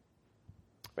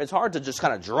 It's hard to just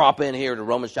kind of drop in here to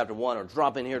Romans chapter 1 or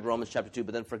drop in here to Romans chapter 2,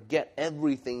 but then forget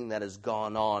everything that has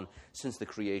gone on since the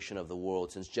creation of the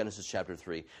world, since Genesis chapter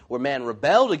 3, where man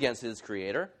rebelled against his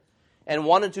Creator and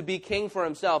wanted to be king for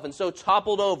himself, and so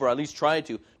toppled over, at least tried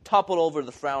to, toppled over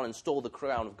the throne and stole the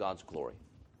crown of God's glory.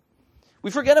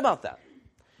 We forget about that.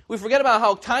 We forget about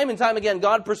how time and time again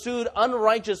God pursued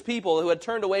unrighteous people who had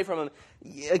turned away from him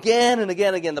again and again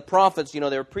and again. The prophets, they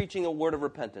were preaching a word of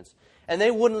repentance. And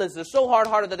they wouldn't listen. They're so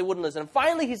hard-hearted that they wouldn't listen. And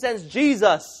finally he sends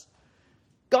Jesus,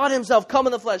 God himself, come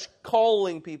in the flesh,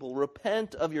 calling people,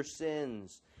 repent of your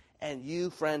sins, and you,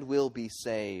 friend, will be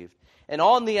saved. And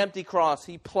on the empty cross,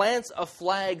 he plants a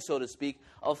flag, so to speak,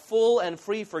 of full and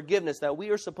free forgiveness that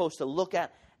we are supposed to look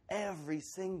at every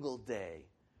single day.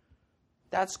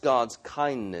 That's God's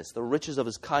kindness, the riches of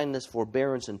his kindness,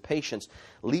 forbearance, and patience,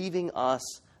 leaving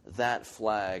us that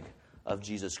flag of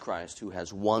Jesus Christ who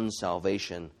has won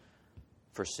salvation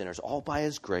for sinners, all by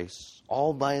his grace,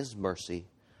 all by his mercy,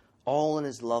 all in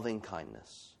his loving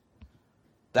kindness.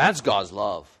 That's God's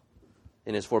love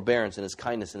in his forbearance, in his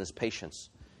kindness, in his patience.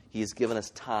 He has given us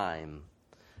time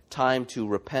to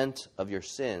repent of your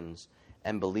sins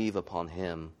and believe upon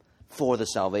him for the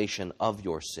salvation of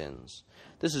your sins.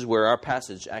 This is where our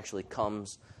passage actually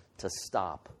comes to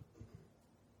stop.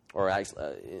 Or actually,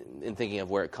 in thinking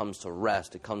of where it comes to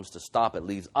rest, it comes to stop. It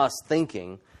leaves us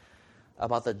thinking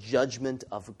about the judgment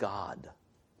of God.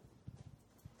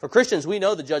 For Christians, we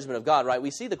know the judgment of God, right? We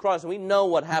see the cross and we know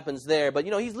what happens there. But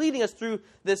he's leading us through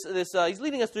he's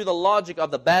leading us through the logic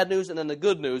of the bad news and then the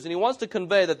good news. And he wants to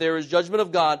convey that there is judgment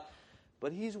of God,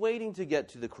 but he's waiting to get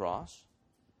to the cross.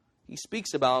 He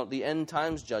speaks about the end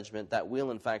times judgment that will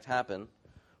in fact happen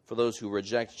for those who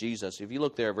reject Jesus. If you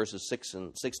look there, verses 6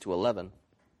 to 11.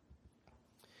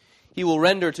 He will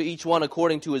render to each one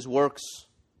according to his works.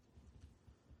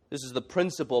 This is the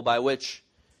principle by which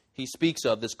he speaks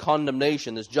of this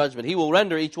condemnation, this judgment. He will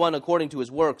render each one according to his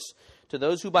works. To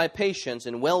those who by patience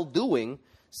and well-doing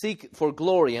seek for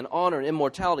glory and honor and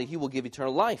immortality, he will give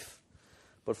eternal life.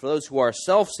 But for those who are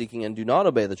self-seeking and do not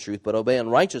obey the truth, but obey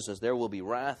unrighteousness, there will be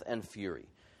wrath and fury.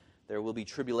 There will be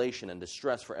tribulation and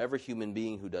distress for every human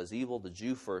being who does evil, the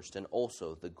Jew first and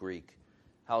also the Greek.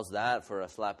 How's that for a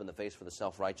slap in the face for the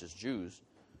self-righteous Jews?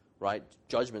 Right?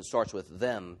 Judgment starts with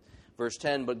them. Verse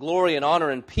 10, but glory and honor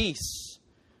and peace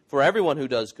for everyone who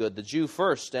does good, the Jew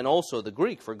first and also the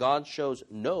Greek, for God shows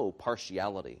no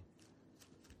partiality.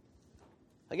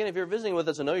 Again, if you're visiting with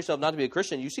us and know yourself not to be a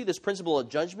Christian, you see this principle of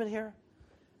judgment here?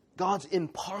 God's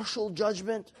impartial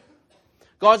judgment.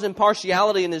 God's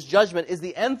impartiality in his judgment is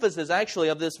the emphasis, actually,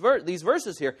 of these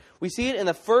verses here. We see it in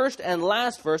the first and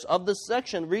last verse of this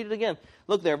section. Read it again.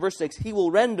 Look there, verse 6. He will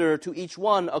render to each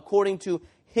one according to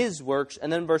his works.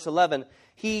 And then verse 11.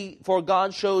 For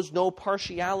God shows no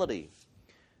partiality.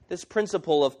 This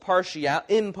principle of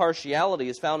impartiality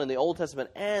is found in the Old Testament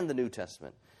and the New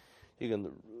Testament. You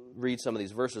can read some of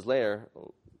these verses later.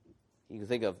 You can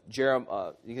think of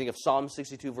Psalm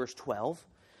 62, verse 12.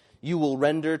 You will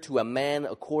render to a man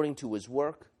according to his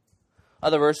work.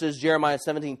 Other verses, Jeremiah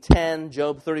 17:10,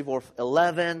 Job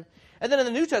 34:11. And then in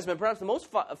the New Testament, perhaps the most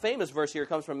famous verse here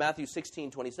comes from Matthew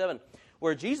 16:27,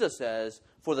 where Jesus says,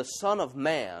 for the Son of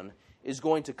Man is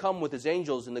going to come with his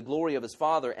angels in the glory of his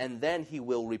Father, and then he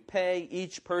will repay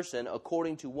each person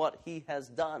according to what he has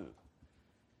done.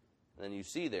 And then you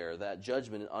see there that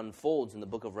judgment unfolds in the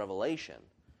book of Revelation.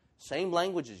 Same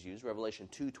language is used, Revelation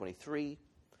 2:23,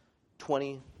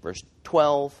 20, verse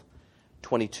 12,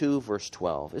 22, verse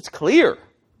 12. It's clear.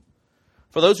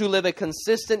 For those who live a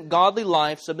consistent, godly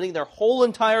life, submitting their whole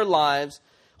entire lives,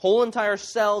 whole entire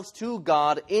selves to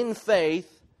God in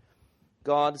faith,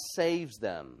 God saves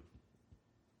them.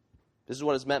 This is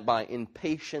what is meant by in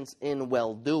patience, in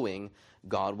well-doing,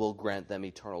 God will grant them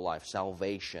eternal life,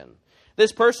 salvation.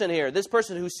 This person here, this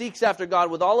person who seeks after God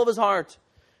with all of his heart,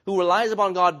 who relies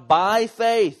upon God by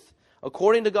faith,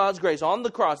 according to God's grace, on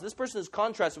the cross, this person is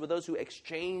contrasted with those who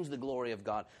exchange the glory of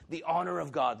God, the honor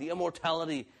of God, the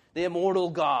immortality, the immortal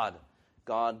God.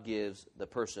 God gives the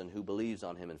person who believes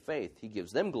on him in faith, he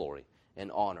gives them glory and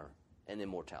honor and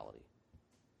immortality.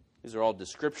 These are all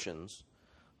descriptions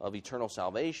of eternal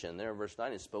salvation. There in verse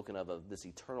 9 is spoken of this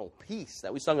eternal peace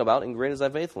that we sung about in Great is Thy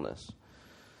Faithfulness.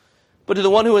 But to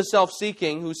the one who is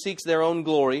self-seeking, who seeks their own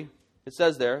glory, it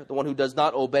says there, the one who does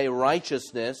not obey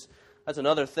righteousness, that's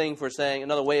another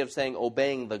way of saying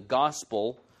obeying the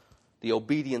gospel, the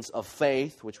obedience of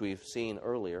faith, which we've seen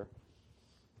earlier.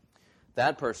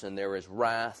 That person, there is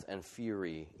wrath and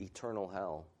fury, eternal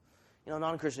hell. You know,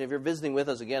 non-Christian, if you're visiting with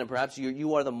us again, and perhaps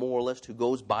you are the moralist who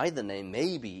goes by the name,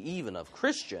 maybe even of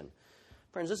Christian,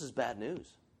 friends, this is bad news.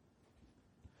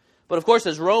 But of course,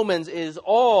 as Romans is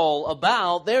all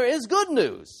about, there is good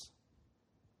news.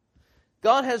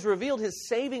 God has revealed his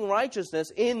saving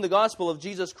righteousness in the gospel of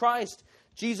Jesus Christ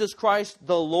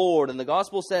the Lord. And the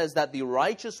gospel says that the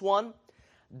righteous one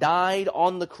died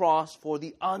on the cross for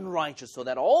the unrighteous, so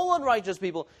that all unrighteous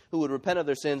people who would repent of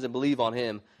their sins and believe on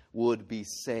him would be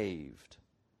saved.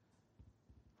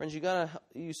 Friends,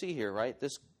 you see here, right,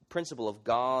 this principle of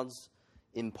God's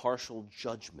impartial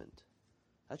judgment.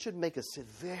 That should make us sit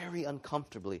very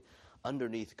uncomfortably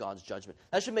underneath God's judgment.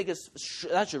 That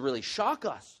should really shock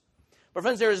us. But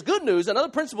friends, there is good news. Another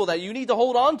principle that you need to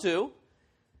hold on to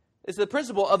is the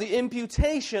principle of the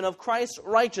imputation of Christ's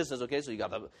righteousness. Okay, so you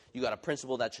got a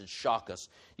principle that should shock us.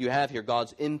 You have here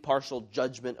God's impartial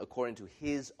judgment according to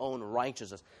his own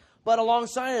righteousness. But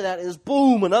alongside of that is,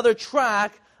 boom, another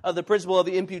track of the principle of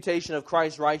the imputation of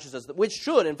Christ's righteousness, which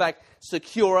should, in fact,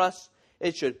 secure us.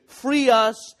 It should free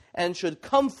us and should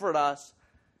comfort us,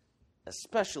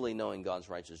 especially knowing God's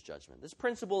righteous judgment. This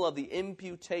principle of the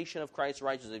imputation of Christ's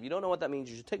righteousness, if you don't know what that means,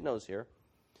 you should take notes here.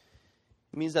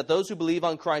 It means that those who believe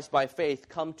on Christ by faith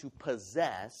come to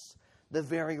possess the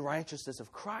very righteousness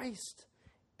of Christ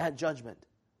at judgment.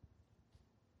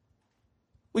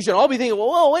 We should all be thinking,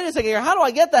 well, wait a second here, how do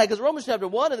I get that? Because Romans chapter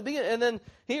 1, and then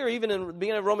here, even in the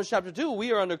beginning of Romans chapter 2,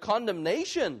 we are under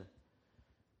condemnation.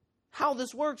 How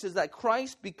this works is that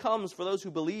Christ becomes, for those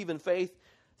who believe in faith,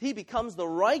 he becomes the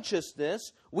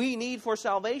righteousness we need for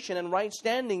salvation and right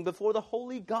standing before the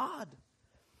holy God.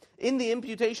 In the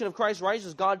imputation of Christ's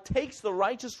righteousness, God takes the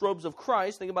righteous robes of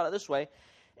Christ, think about it this way,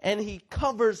 and he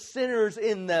covers sinners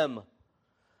in them.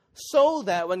 So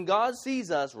that when God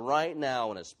sees us right now,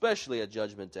 and especially at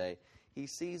Judgment Day, he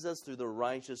sees us through the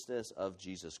righteousness of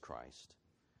Jesus Christ.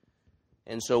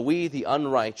 And so we, the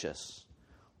unrighteous,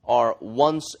 are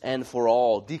once and for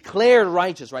all declared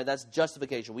righteous, right? That's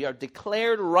justification. We are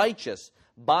declared righteous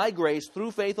by grace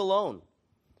through faith alone.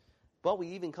 but we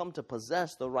even come to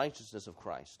possess the righteousness of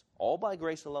Christ, all by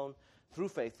grace alone, through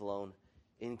faith alone,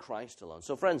 in Christ alone.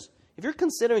 So friends, if you're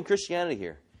considering Christianity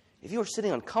here, if you are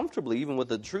sitting uncomfortably even with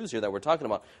the truths here that we're talking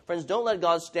about, friends, don't let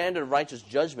God's standard of righteous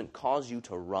judgment cause you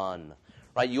to run.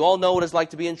 Right? You all know what it's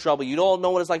like to be in trouble. You all know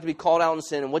what it's like to be called out in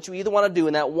sin. And what you either want to do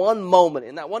in that one moment,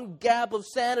 in that one gap of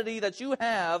sanity that you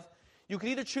have, you can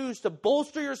either choose to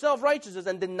bolster your self-righteousness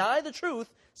and deny the truth,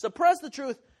 suppress the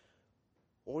truth,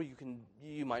 or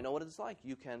you might know what it's like.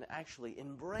 You can actually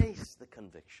embrace the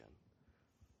conviction.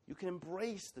 You can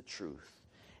embrace the truth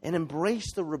and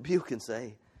embrace the rebuke and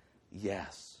say,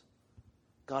 yes,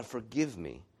 God, forgive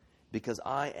me because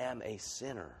I am a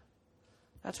sinner.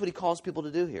 That's what he calls people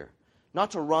to do here.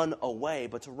 Not to run away,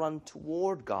 but to run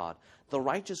toward God, the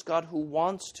righteous God who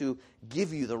wants to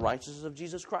give you the righteousness of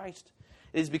Jesus Christ.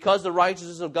 It is because the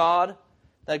righteousness of God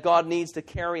that God needs to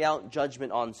carry out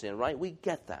judgment on sin, right? We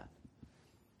get that.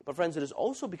 But friends, it is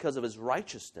also because of his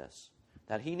righteousness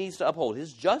that he needs to uphold,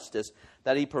 his justice,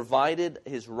 that he provided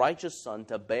his righteous Son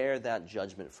to bear that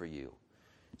judgment for you.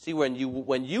 See, when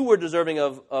you were deserving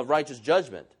of righteous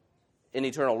judgment in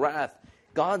eternal wrath,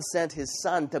 God sent his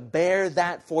Son to bear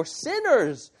that for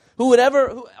sinners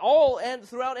and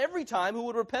throughout every time who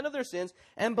would repent of their sins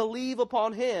and believe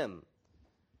upon him.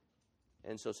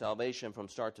 And so salvation from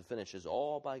start to finish is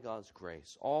all by God's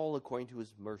grace, all according to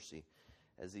his mercy,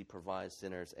 as he provides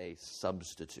sinners a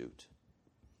substitute.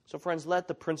 So friends, let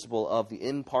the principle of the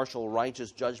impartial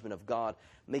righteous judgment of God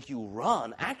make you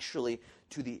run, actually,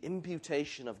 to the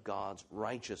imputation of God's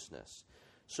righteousness,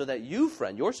 so that you,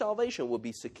 friend, your salvation will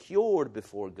be secured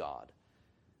before God,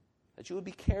 that you would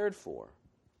be cared for,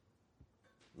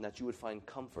 and that you would find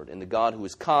comfort in the God who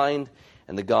is kind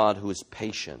and the God who is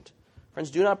patient.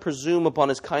 Friends, do not presume upon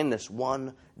his kindness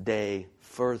one day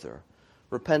further.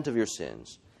 Repent of your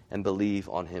sins and believe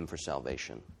on him for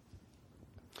salvation.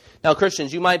 Now,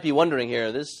 Christians, you might be wondering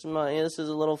here, this is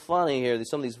a little funny here,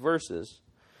 some of these verses.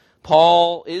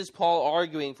 Is Paul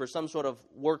arguing for some sort of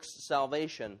works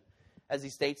salvation as he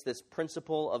states this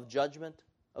principle of judgment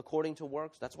according to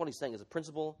works? That's what he's saying, is a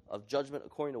principle of judgment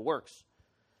according to works.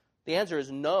 The answer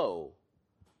is no.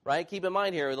 Right? Keep in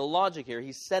mind here, the logic here,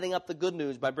 he's setting up the good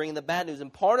news by bringing the bad news.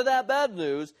 And part of that bad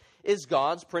news is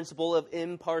God's principle of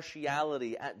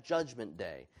impartiality at Judgment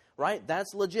Day. Right?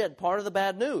 That's legit, part of the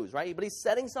bad news. Right? But he's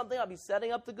setting something up. He's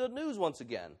setting up the good news once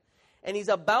again. And he's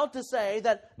about to say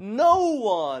that no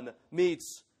one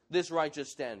meets this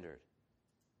righteous standard.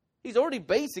 He's already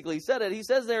basically said it. He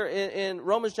says there in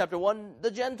Romans chapter 1, the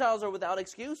Gentiles are without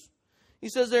excuse. He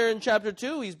says there in chapter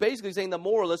 2, he's basically saying the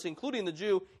moralists, including the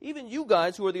Jew, even you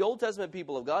guys who are the Old Testament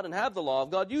people of God and have the law of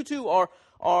God, you too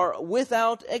are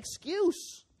without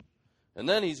excuse. And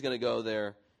then he's going to go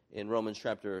there in Romans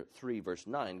chapter 3, verse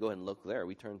 9. Go ahead and look there.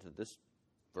 We turn to this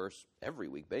verse every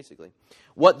week, basically.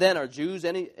 What then, are Jews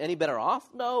any better off?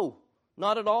 No,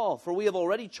 not at all. For we have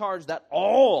already charged that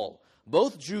all,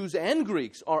 both Jews and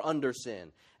Greeks, are under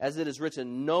sin. As it is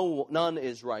written, none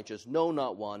is righteous, no,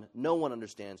 not one. No one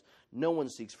understands. No one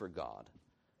seeks for God.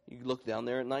 You look down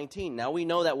there at 19. Now we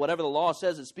know that whatever the law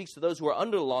says, it speaks to those who are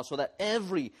under the law, so that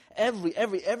every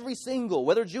single,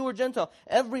 whether Jew or Gentile,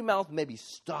 every mouth may be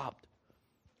stopped,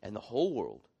 and the whole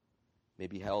world may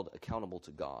be held accountable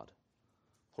to God.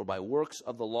 For by works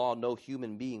of the law, no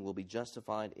human being will be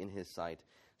justified in his sight,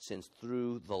 since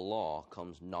through the law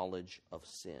comes knowledge of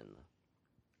sin.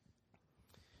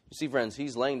 You see, friends,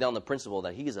 he's laying down the principle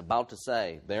that he is about to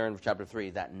say there in chapter 3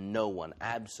 that no one,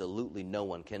 absolutely no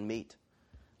one, can meet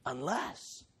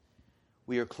unless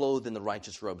we are clothed in the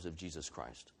righteous robes of Jesus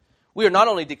Christ. We are not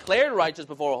only declared righteous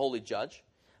before a holy judge,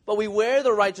 but we wear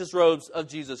the righteous robes of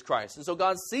Jesus Christ. And so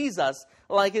God sees us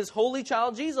like his holy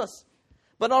child Jesus.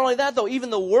 But not only that, though,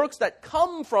 even the works that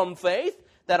come from faith,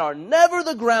 that are never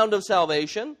the ground of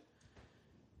salvation,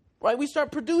 right? We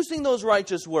start producing those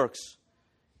righteous works.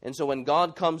 And so when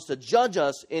God comes to judge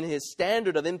us in his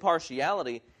standard of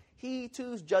impartiality, he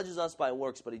too judges us by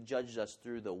works, but he judges us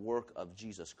through the work of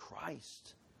Jesus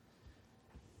Christ.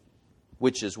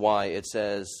 Which is why it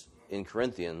says in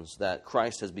Corinthians that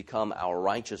Christ has become our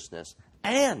righteousness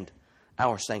and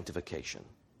our sanctification.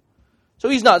 So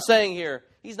he's not saying here,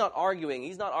 he's not arguing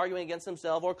against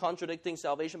himself or contradicting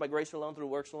salvation by grace alone, through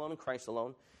works alone, and Christ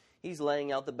alone. He's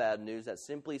laying out the bad news that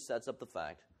simply sets up the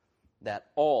fact that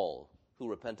all who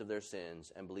repent of their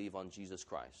sins and believe on Jesus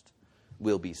Christ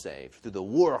will be saved through the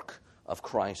work of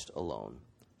Christ alone.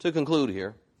 To conclude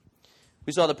here,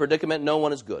 we saw the predicament, no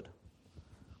one is good.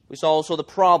 We saw also the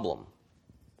problem.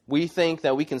 We think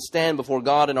that we can stand before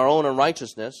God in our own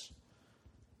unrighteousness,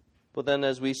 but then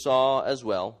as we saw as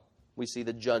well, we see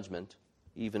the judgment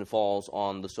even falls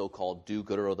on the so-called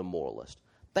do-gooder or the moralist.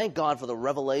 Thank God for the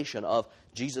revelation of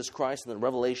Jesus Christ and the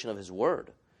revelation of His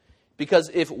Word.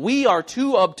 Because if we are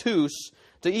too obtuse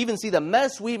to even see the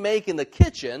mess we make in the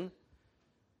kitchen,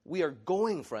 we are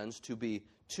going, friends, to be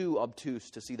too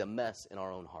obtuse to see the mess in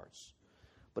our own hearts.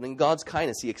 But in God's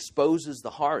kindness, He exposes the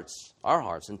hearts, our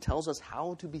hearts, and tells us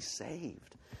how to be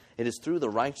saved. It is through the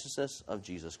righteousness of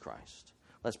Jesus Christ.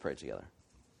 Let's pray together.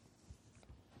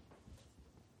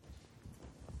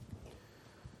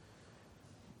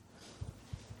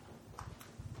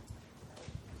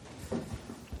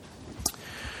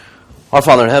 Our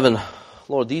Father in heaven,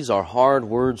 Lord, these are hard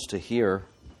words to hear.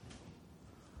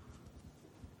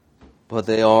 But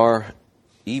they are,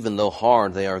 even though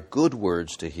hard, they are good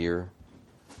words to hear,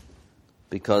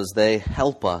 because they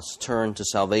help us turn to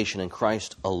salvation in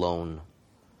Christ alone.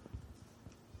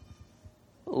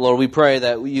 Lord, we pray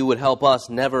that you would help us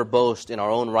never boast in our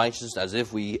own righteousness as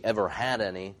if we ever had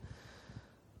any.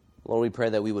 Lord, we pray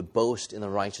that we would boast in the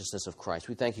righteousness of Christ.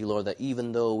 We thank you, Lord, that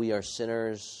even though we are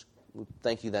sinners, we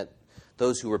thank you that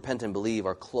those who repent and believe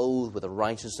are clothed with the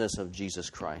righteousness of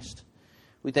Jesus Christ.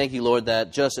 We thank you, Lord,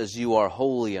 that just as you are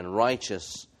holy and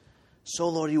righteous, so,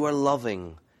 Lord, you are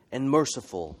loving and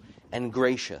merciful and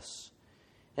gracious.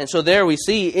 And so there we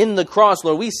see in the cross,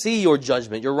 Lord, we see your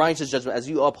judgment, your righteous judgment, as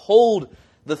you uphold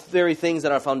the very things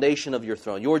that are foundation of your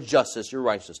throne, your justice, your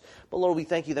righteousness. But Lord, we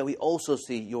thank you that we also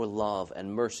see your love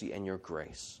and mercy and your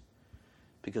grace.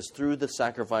 Because through the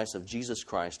sacrifice of Jesus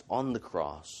Christ on the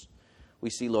cross, we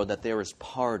see, Lord, that there is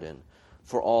pardon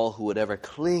for all who would ever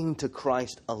cling to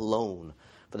Christ alone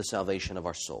for the salvation of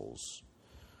our souls.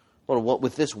 Lord,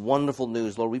 with this wonderful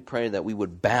news, Lord, we pray that we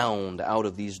would bound out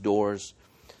of these doors,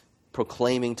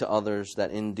 proclaiming to others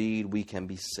that indeed we can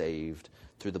be saved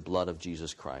through the blood of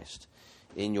Jesus Christ.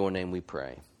 In your name we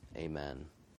pray. Amen.